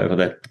or whatever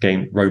their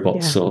game,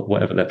 robots or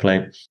whatever they're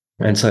playing.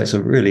 And so it's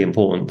really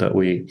important that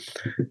we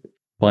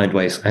find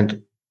ways.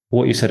 And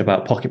what you said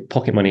about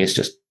pocket money is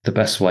just the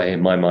best way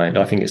in my mind.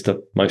 I think it's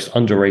the most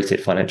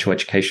underrated financial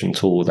education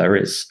tool there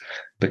is,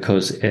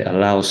 because it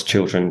allows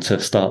children to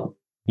start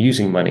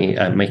using money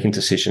and making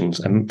decisions,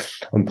 and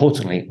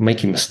importantly,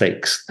 making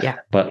mistakes. Yeah.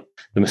 But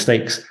the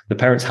mistakes, the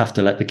parents have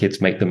to let the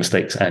kids make the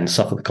mistakes and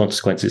suffer the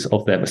consequences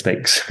of their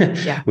mistakes,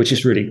 which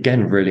is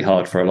really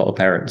hard for a lot of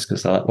parents,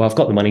 because they're like, well, I've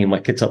got the money and my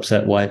kid's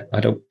upset. Why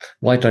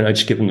don't I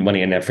just give them the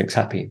money and everything's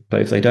happy?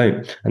 But if they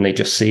don't, and they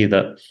just see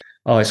that,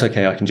 oh, it's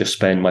okay, I can just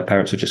spend, my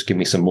parents will just give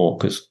me some more,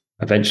 because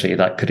eventually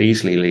that could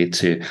easily lead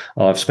to,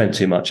 oh, I've spent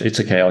too much. It's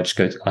okay, I'll just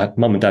go,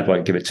 mum and dad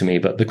won't give it to me,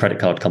 but the credit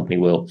card company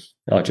will.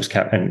 I'll just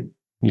carry, and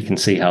you can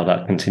see how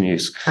that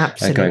continues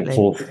going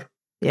forward.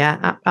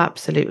 Yeah,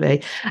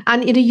 absolutely.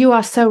 And, you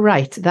are so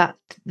right that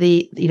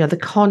the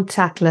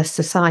contactless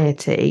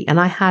society, and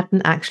I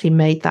hadn't actually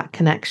made that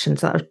connection.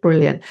 So that was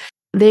brilliant.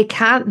 They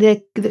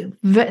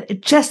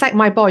just like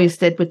my boys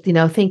did with,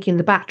 thinking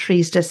the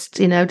batteries just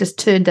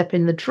turned up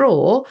in the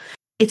drawer.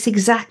 It's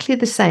exactly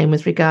the same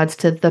with regards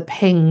to the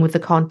ping with the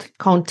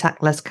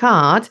contactless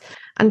card,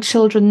 and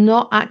children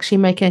not actually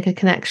making a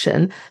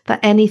connection that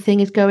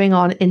anything is going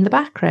on in the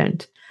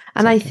background.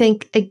 And I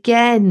think,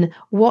 again,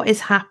 what is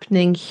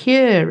happening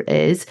here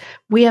is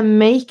we are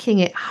making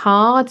it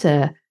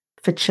harder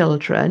for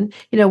children.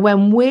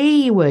 When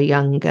we were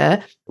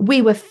younger,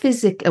 we were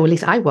physically, or at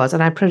least I was,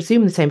 and I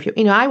presume the same for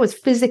you. I was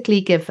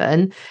physically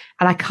given,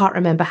 and I can't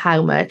remember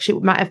how much,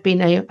 it might have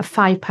been a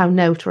 £5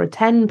 note or a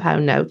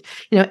 £10 note,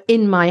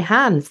 in my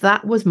hands.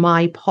 That was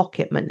my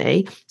pocket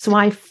money. So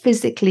I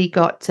physically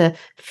got to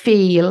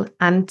feel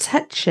and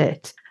touch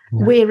it.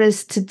 Yeah.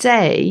 Whereas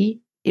today,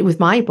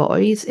 with my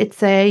boys,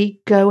 it's a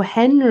Go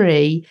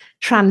Henry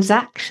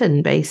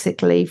transaction,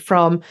 basically,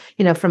 from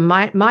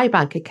my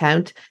bank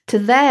account to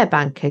their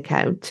bank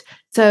account.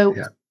 So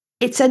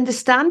it's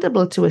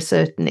understandable to a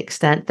certain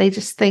extent. They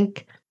just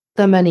think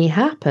the money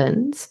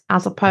happens,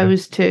 as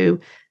opposed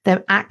to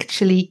them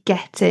actually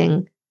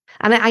getting.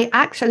 And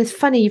it's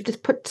funny, you've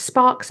just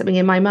sparked something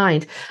in my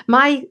mind.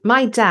 My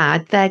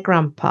dad, their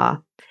grandpa,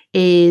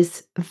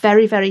 is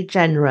very, very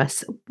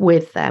generous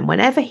with them.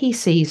 Whenever he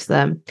sees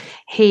them,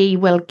 he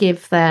will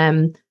give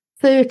them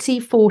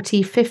 30,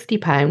 40,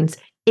 £50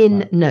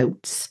 in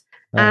notes.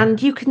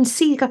 And you can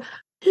see, you go,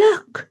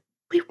 look,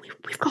 we've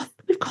got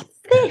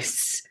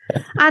this.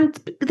 And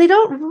they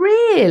don't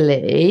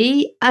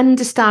really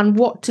understand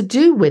what to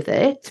do with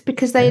it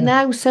because they're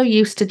now so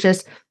used to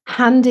just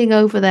handing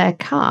over their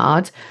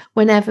card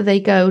whenever they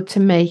go to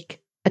make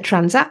a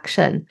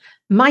transaction.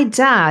 My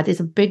dad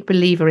is a big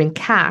believer in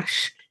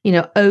cash,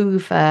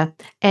 over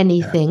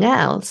anything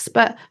else.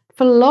 But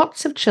for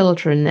lots of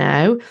children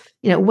now,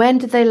 when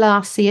did they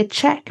last see a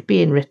check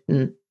being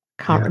written?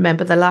 Can't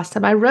remember the last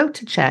time I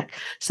wrote a check.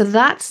 So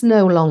that's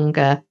no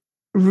longer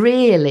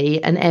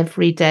really an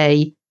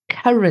everyday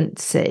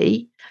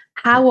currency.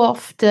 How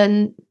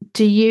often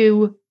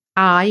do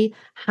I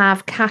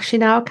have cash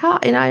in our car,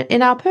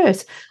 in our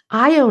purse?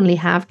 I only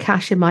have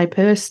cash in my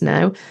purse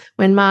now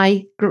when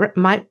my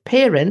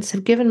parents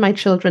have given my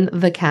children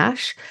the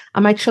cash,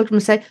 and my children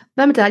say,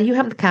 Mum and Dad, you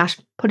have the cash,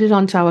 put it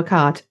onto our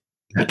card.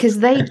 Because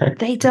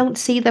they don't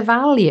see the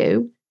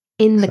value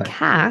in the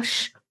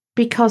cash,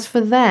 because for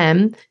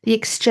them, the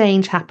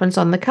exchange happens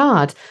on the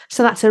card.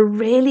 So that's a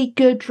really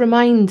good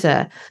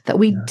reminder that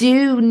we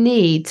do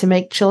need to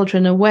make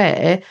children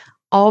aware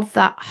of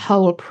that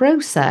whole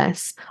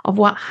process of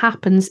what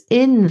happens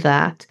in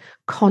that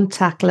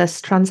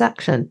contactless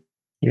transaction.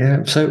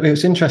 Yeah, so it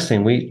was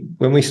interesting.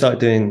 When we started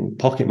doing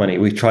pocket money,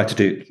 we tried to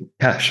do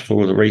cash for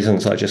all the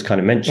reasons I just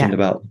kind of mentioned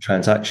about the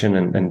transaction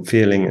and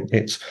feeling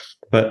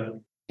but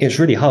it's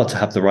really hard to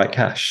have the right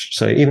cash.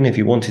 So even if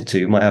you wanted to,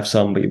 you might have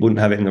some, but you wouldn't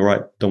have it in the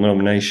right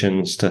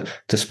denominations to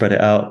spread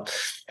it out.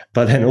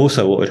 But then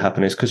also what would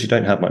happen is, because you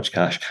don't have much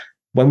cash,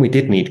 when we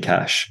did need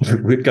cash,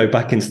 we'd go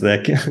back into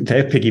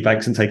their piggy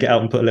banks and take it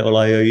out and put little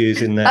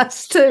IOUs in there.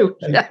 That's true.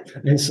 Yeah.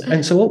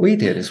 And so what we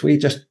did is we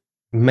just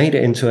made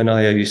it into an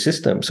IOU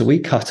system. So we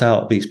cut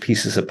out these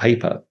pieces of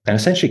paper and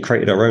essentially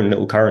created our own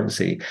little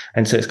currency.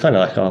 And so it's kind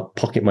of like our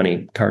pocket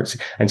money currency.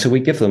 And so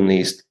we give them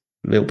these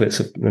little bits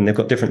of, and they've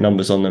got different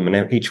numbers on them,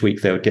 and each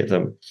week they would get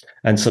them.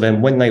 And so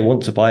then when they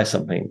want to buy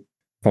something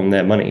from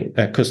their money,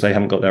 because they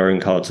haven't got their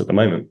own cards at the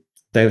moment,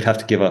 they would have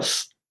to give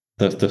us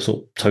the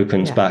sort of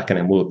tokens back, and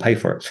then we'll pay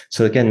for it.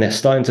 So again, they're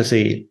starting to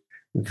see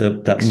that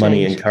exchange.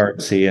 Money and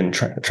currency and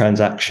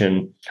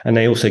transaction, and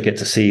they also get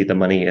to see the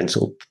money and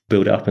sort of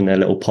build it up in their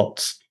little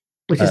pots,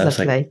 which is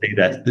lovely.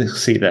 So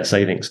see their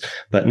savings.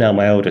 But now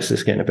my eldest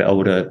is getting a bit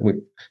older.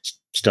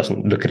 She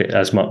doesn't look at it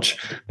as much,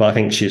 but I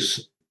think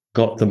she's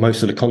got the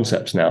most of the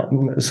concepts now.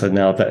 So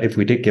now that if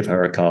we did give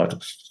her a card,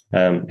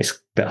 it's a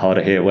bit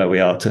harder here where we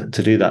are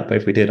to do that. But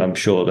if we did, I'm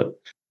sure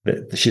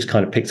that she's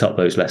kind of picked up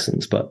those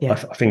lessons. But I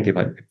think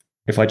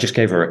if I just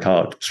gave her a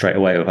card straight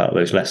away without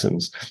those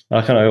lessons,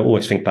 I kind of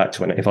always think back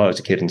to if I was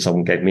a kid and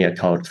someone gave me a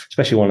card,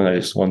 especially one of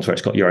those ones where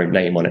it's got your own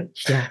name on it.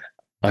 Yeah.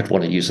 I'd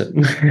want to use it,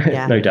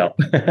 no doubt.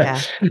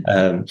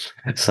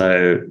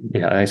 So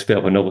it's a bit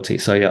of a novelty.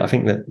 So I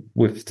think that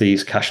with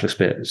these cashless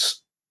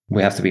bits,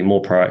 we have to be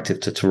more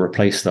proactive to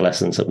replace the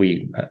lessons that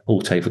we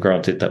all take for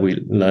granted that we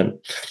learn,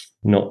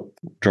 not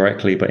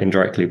directly but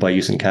indirectly, by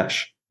using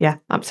cash. Yeah,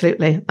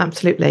 absolutely.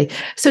 Absolutely.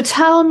 So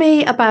tell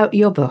me about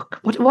your book.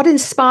 What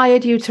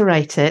inspired you to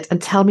write it,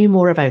 and tell me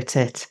more about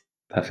it?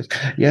 Perfect.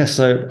 Yeah,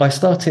 so I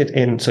started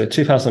in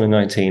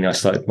 2019. I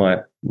started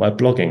my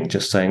blogging,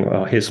 just saying,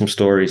 here's some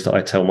stories that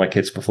I tell my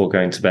kids before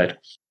going to bed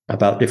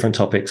about different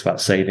topics,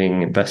 about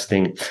saving,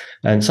 investing,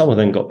 and some of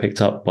them got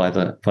picked up by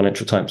the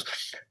Financial Times.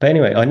 But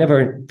anyway, I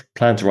never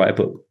planned to write a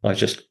book. I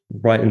just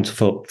write them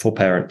for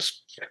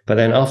parents. But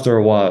then after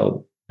a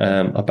while,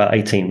 about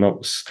 18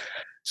 months,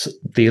 so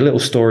the little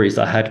stories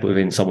that I had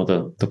within some of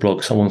the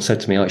blogs, someone said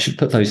to me, I should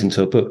put those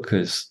into a book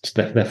because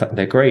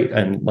they're great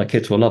and my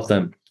kids will love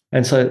them.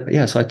 And so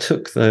I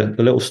took the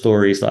little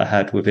stories that I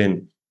had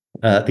within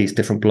these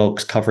different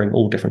blogs covering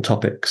all different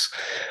topics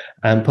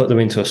and put them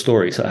into a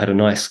story. So I had a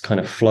nice kind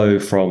of flow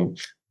from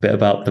a bit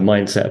about the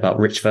mindset about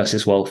rich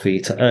versus wealthy,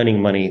 to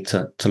earning money,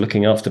 to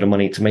looking after the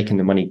money, to making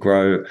the money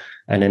grow,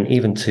 and then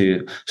even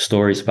to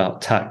stories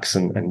about tax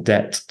and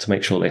debt to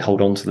make sure they hold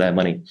on to their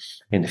money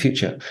in the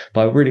future.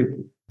 But really,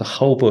 the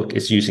whole book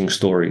is using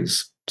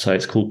stories. So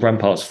it's called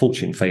Grandpa's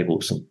Fortune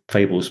Fables, and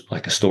fables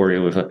like a story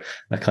with a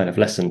kind of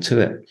lesson to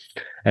it.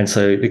 And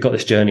so we've got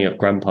this journey of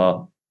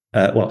grandpa,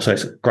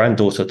 it's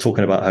granddaughter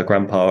talking about her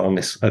grandpa on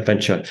this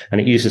adventure,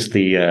 and it uses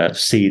the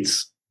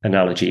seeds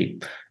analogy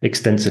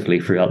extensively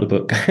throughout the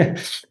book.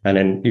 And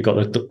then you've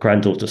got the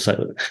granddaughter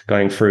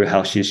going through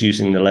how she's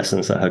using the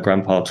lessons that her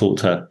grandpa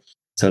taught her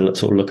to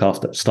sort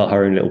of start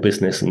her own little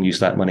business and use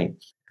that money.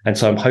 And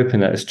so I'm hoping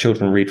that as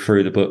children read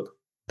through the book,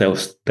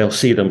 they'll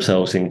see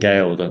themselves in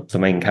Gail, the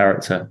main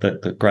character,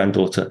 the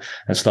granddaughter,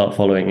 and start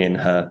following in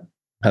her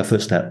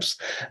footsteps.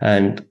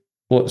 And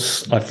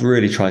what I've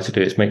really tried to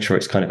do is make sure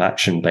it's kind of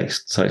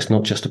action-based. So it's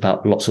not just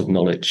about lots of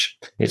knowledge.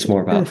 It's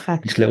more about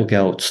this little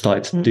girl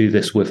started to do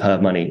this with her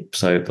money.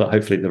 So that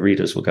hopefully the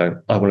readers will go,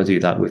 I want to do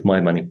that with my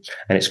money.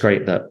 And it's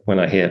great that when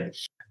I hear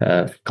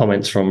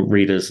comments from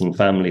readers and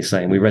family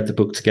saying, we read the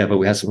book together,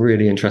 we had some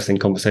really interesting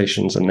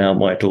conversations, and now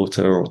my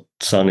daughter or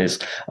son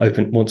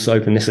wants to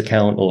open this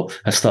account, or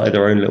has started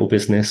their own little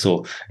business,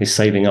 or is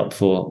saving up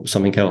for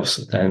something else.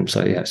 And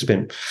so, it's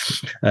been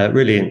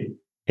really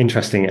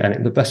interesting.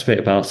 And the best bit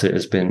about it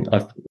has been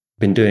I've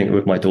been doing it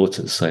with my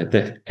daughters. So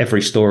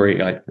every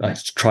story I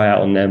try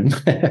out on them.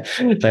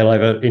 They'll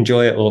either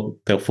enjoy it or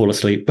they'll fall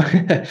asleep.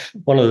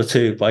 One of the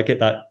two. But I get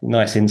that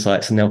nice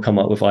insights, and they'll come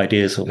up with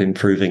ideas of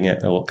improving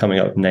it or coming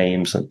up with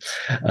names and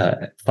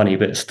funny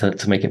bits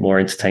to make it more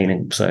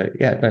entertaining. So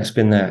yeah, it's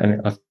been there,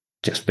 and I've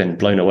just been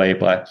blown away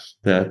by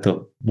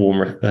the warm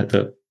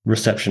the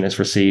reception it's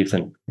received,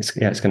 and it's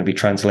going to be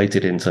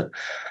translated into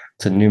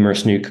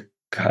numerous new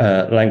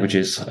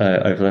languages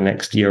over the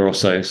next year or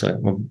so. So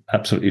I'm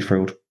absolutely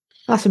thrilled.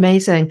 That's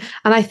amazing.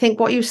 And I think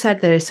what you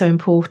said there is so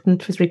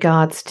important with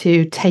regards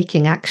to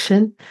taking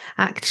action,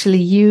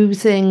 actually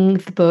using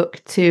the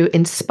book to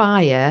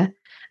inspire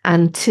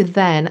and to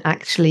then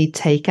actually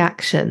take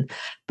action.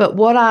 But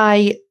what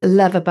I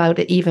love about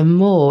it even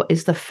more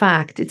is the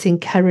fact it's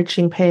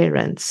encouraging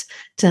parents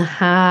to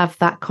have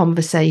that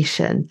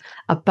conversation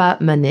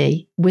about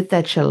money with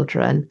their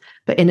children,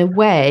 but in a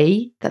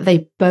way that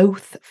they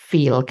both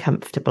feel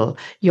comfortable.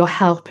 You're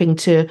helping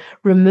to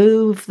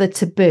remove the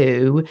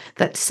taboo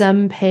that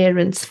some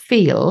parents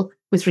feel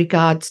with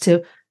regards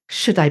to,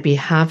 should I be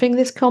having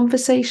this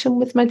conversation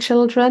with my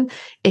children?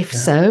 If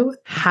so,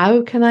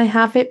 how can I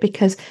have it?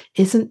 Because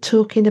isn't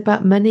talking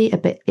about money a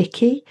bit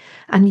icky?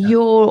 And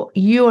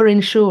you're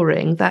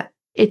ensuring that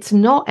it's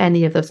not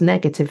any of those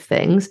negative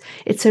things.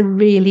 It's a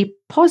really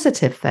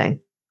positive thing.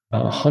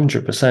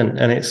 100%.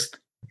 And it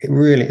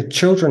really,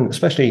 children,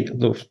 especially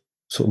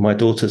sort of my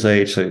daughter's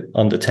age, so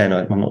under 10,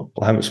 I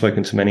haven't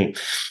spoken to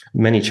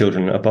many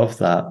children above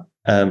that.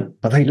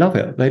 But they love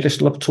it. They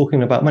just love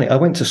talking about money. I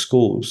went to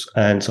schools,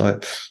 and so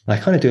I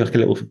kind of do like a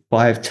little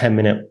 5-10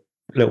 minute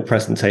little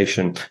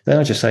presentation. Then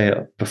I just say,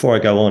 before I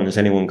go on, has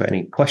anyone got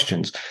any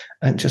questions?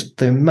 And just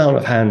the amount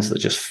of hands that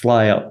just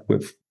fly up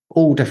with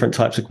all different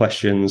types of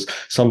questions.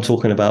 Some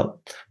talking about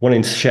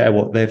wanting to share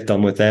what they've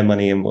done with their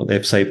money and what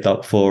they've saved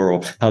up for,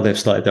 or how they've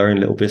started their own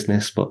little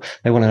business. But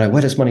they want to know,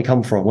 where does money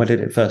come from? Where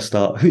did it first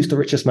start? Who's the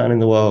richest man in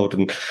the world?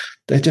 And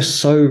they're just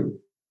so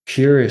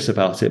curious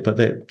about it, but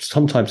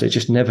sometimes they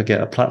just never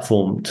get a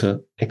platform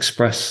to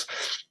express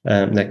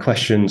their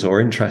questions or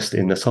interest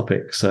in the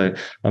topic. So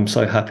I'm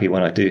so happy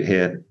when I do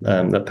hear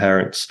that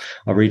parents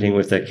are reading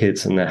with their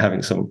kids and they're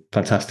having some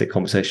fantastic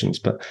conversations.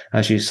 But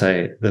as you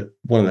say,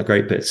 one of the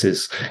great bits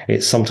is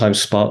it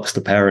sometimes sparks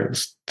the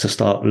parents to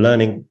start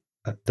learning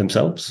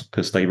themselves,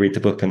 because they read the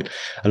book, and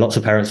lots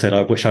of parents said,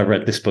 I wish I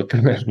read this book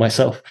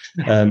myself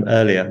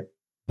earlier.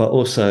 But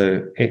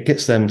also it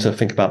gets them to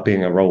think about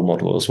being a role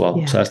model as well.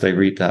 Yeah. So as they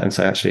read that and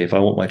say, actually, if I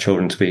want my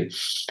children to be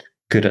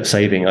good at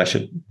saving, I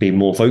should be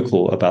more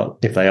vocal about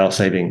if they are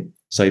saving.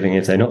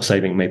 If they're not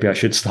saving, maybe I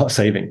should start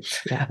saving.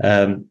 Yeah.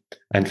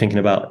 And thinking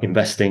about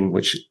investing,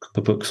 which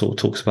the book sort of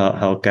talks about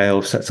how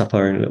Gail sets up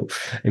her own little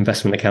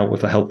investment account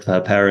with the help of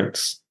her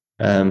parents.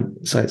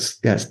 So it's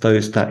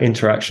that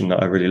interaction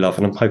that I really love,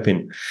 and I'm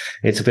hoping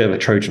it's a bit of a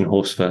Trojan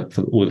horse for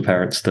all the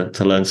parents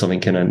to learn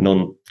something in a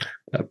non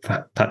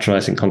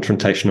patronizing,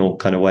 confrontational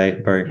kind of way,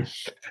 very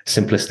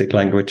simplistic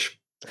language.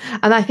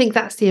 And I think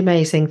that's the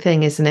amazing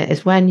thing, isn't it?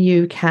 Is when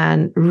you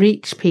can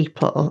reach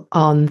people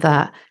on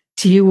that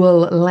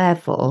dual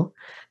level.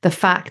 The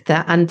fact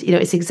that, and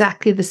it's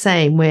exactly the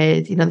same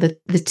with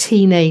the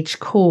teenage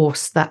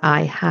course that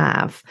I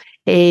have,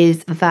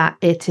 is that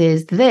it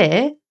is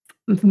there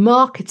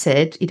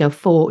marketed,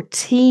 for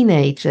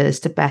teenagers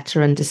to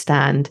better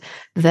understand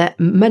that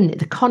money,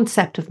 the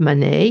concept of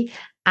money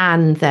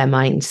and their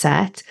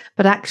mindset,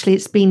 but actually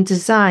it's been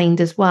designed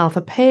as well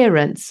for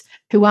parents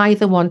who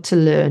either want to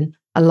learn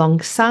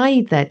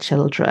alongside their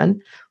children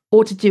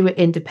or to do it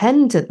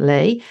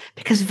independently,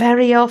 because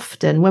very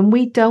often when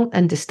we don't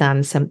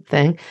understand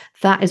something,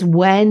 that is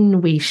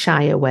when we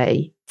shy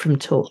away from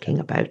talking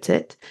about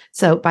it.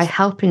 So by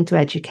helping to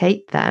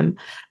educate them,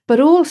 but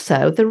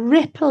also the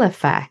ripple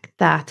effect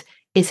that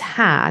is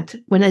had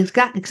when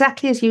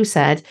exactly as you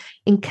said,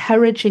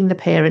 encouraging the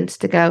parents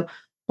to go,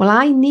 well,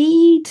 I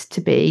need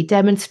to be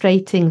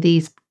demonstrating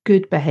these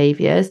good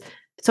behaviors,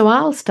 so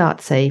I'll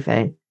start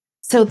saving.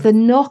 So the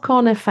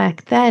knock-on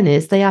effect then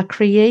is they are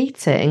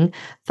creating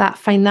that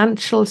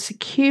financial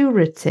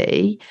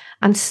security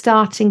and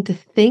starting to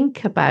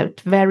think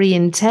about very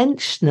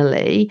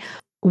intentionally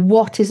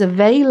what is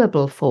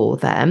available for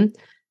them,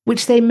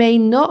 which they may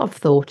not have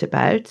thought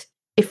about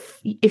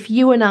if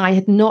you and I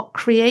had not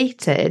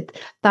created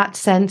that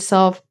sense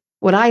of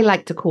what I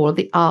like to call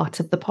the art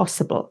of the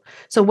possible.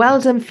 So well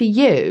done for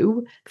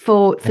you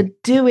for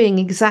doing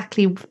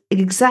exactly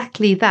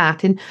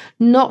that, and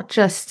not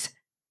just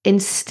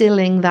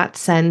instilling that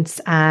sense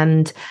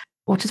and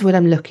what is what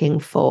I'm looking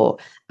for?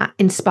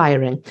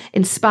 Inspiring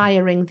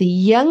the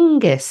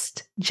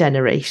youngest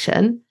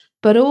generation,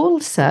 but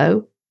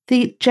also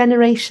the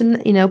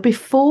generation,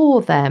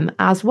 before them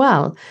as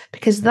well,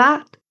 because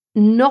that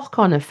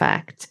knock-on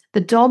effect,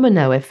 the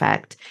domino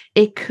effect,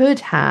 it could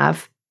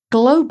have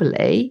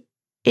globally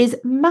is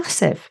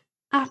massive,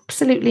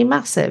 absolutely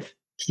massive.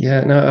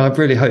 Yeah, no, I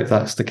really hope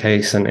that's the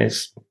case. And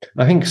it's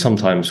I think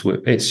sometimes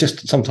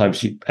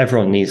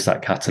everyone needs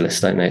that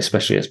catalyst, don't they?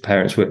 Especially as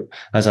parents,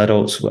 as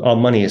adults, our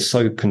money is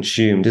so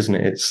consumed, isn't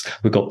it?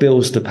 We've got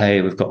bills to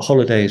pay, we've got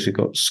holidays, we've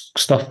got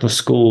stuff for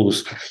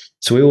schools.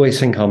 So we always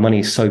think our money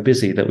is so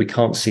busy that we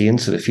can't see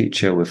into the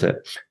future with it.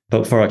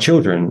 But for our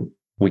children,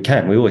 we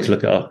always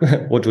look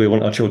at what do we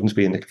want our children to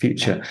be in the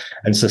future?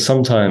 And so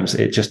sometimes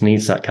it just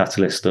needs that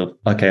catalyst of,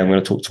 okay, I'm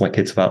going to talk to my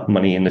kids about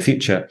money in the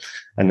future.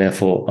 And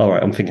therefore, all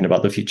right, I'm thinking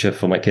about the future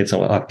for my kids.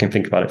 I can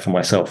think about it for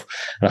myself.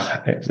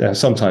 And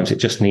sometimes it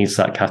just needs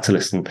that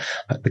catalyst, and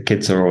the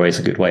kids are always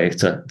a good way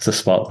to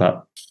spark that.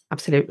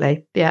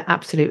 Absolutely. Yeah,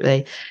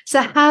 absolutely.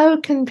 So how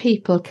can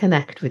people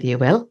connect with you,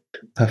 Will?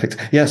 Perfect.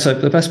 Yeah, so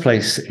the best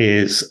place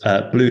is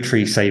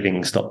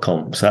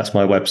bluetreesavings.com. So that's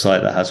my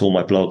website that has all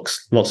my blogs,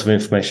 lots of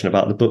information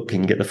about the book. You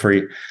can get the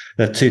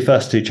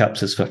first two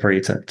chapters for free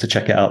to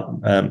check it out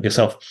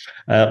yourself.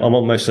 I'm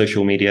on most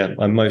social media.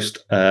 I'm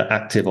most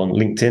active on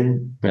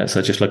LinkedIn.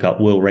 So just look up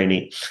Will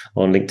Rainey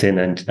on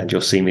LinkedIn and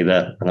you'll see me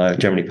there. And I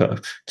generally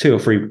put 2 or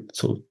 3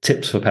 sort of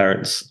tips for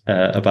parents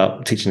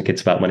about teaching the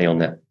kids about money on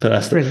there. But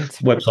that's Brilliant.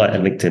 The website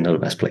and LinkedIn are the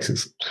best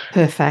places.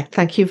 Perfect.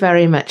 Thank you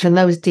very much. And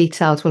those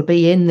details will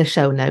be in the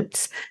show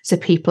notes so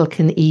people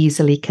can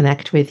easily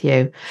connect with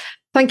you.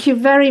 Thank you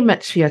very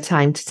much for your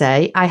time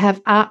today. I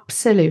have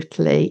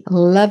absolutely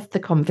loved the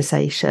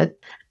conversation.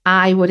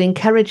 I would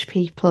encourage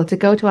people to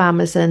go to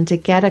Amazon to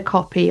get a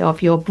copy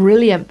of your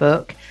brilliant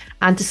book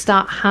and to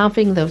start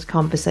having those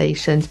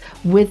conversations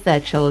with their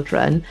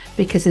children,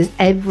 because there's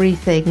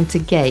everything to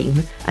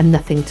gain and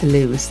nothing to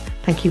lose.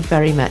 Thank you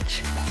very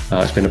much.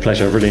 Oh, it's been a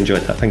pleasure. I've really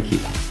enjoyed that. Thank you.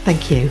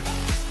 Thank you.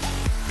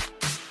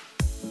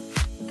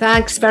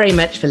 Thanks very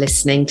much for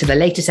listening to the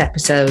latest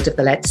episode of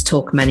the Let's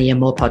Talk Money and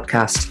More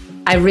podcast.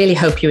 I really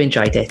hope you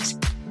enjoyed it.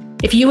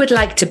 If you would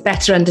like to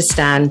better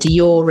understand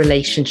your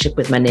relationship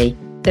with money,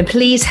 then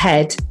please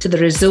head to the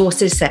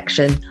resources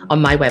section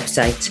on my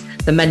website,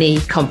 the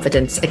Money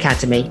Confidence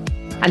Academy,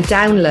 and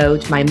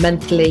download my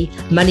monthly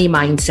money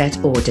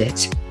mindset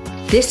audit.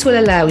 This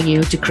will allow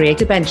you to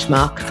create a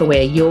benchmark for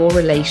where your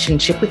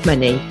relationship with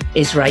money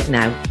is right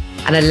now,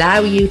 and allow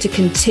you to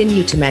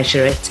continue to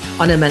measure it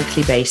on a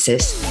monthly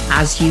basis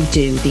as you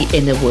do the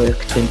inner work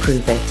to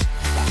improve it.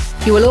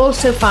 You will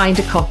also find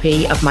a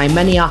copy of my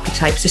Money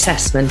Archetypes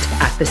assessment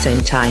at the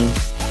same time,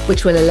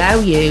 which will allow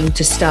you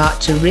to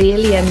start to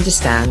really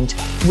understand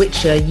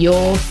which are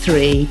your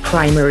 3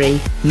 primary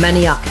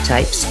money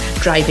archetypes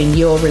driving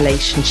your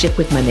relationship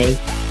with money,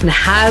 and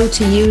how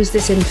to use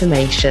this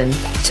information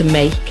to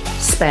make,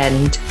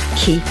 spend,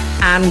 keep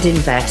and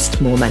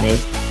invest more money.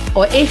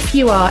 Or if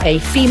you are a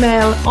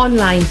female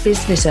online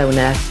business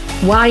owner,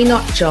 why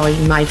not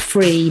join my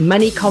free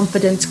Money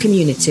Confidence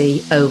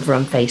community over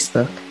on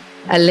Facebook?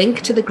 A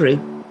link to the group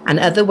and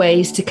other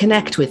ways to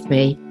connect with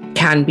me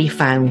can be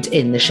found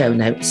in the show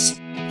notes.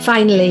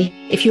 Finally,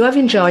 if you have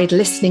enjoyed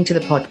listening to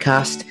the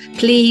podcast,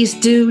 please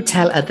do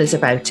tell others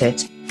about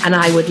it, and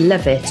I would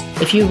love it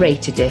if you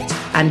rated it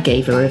and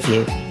gave a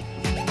review.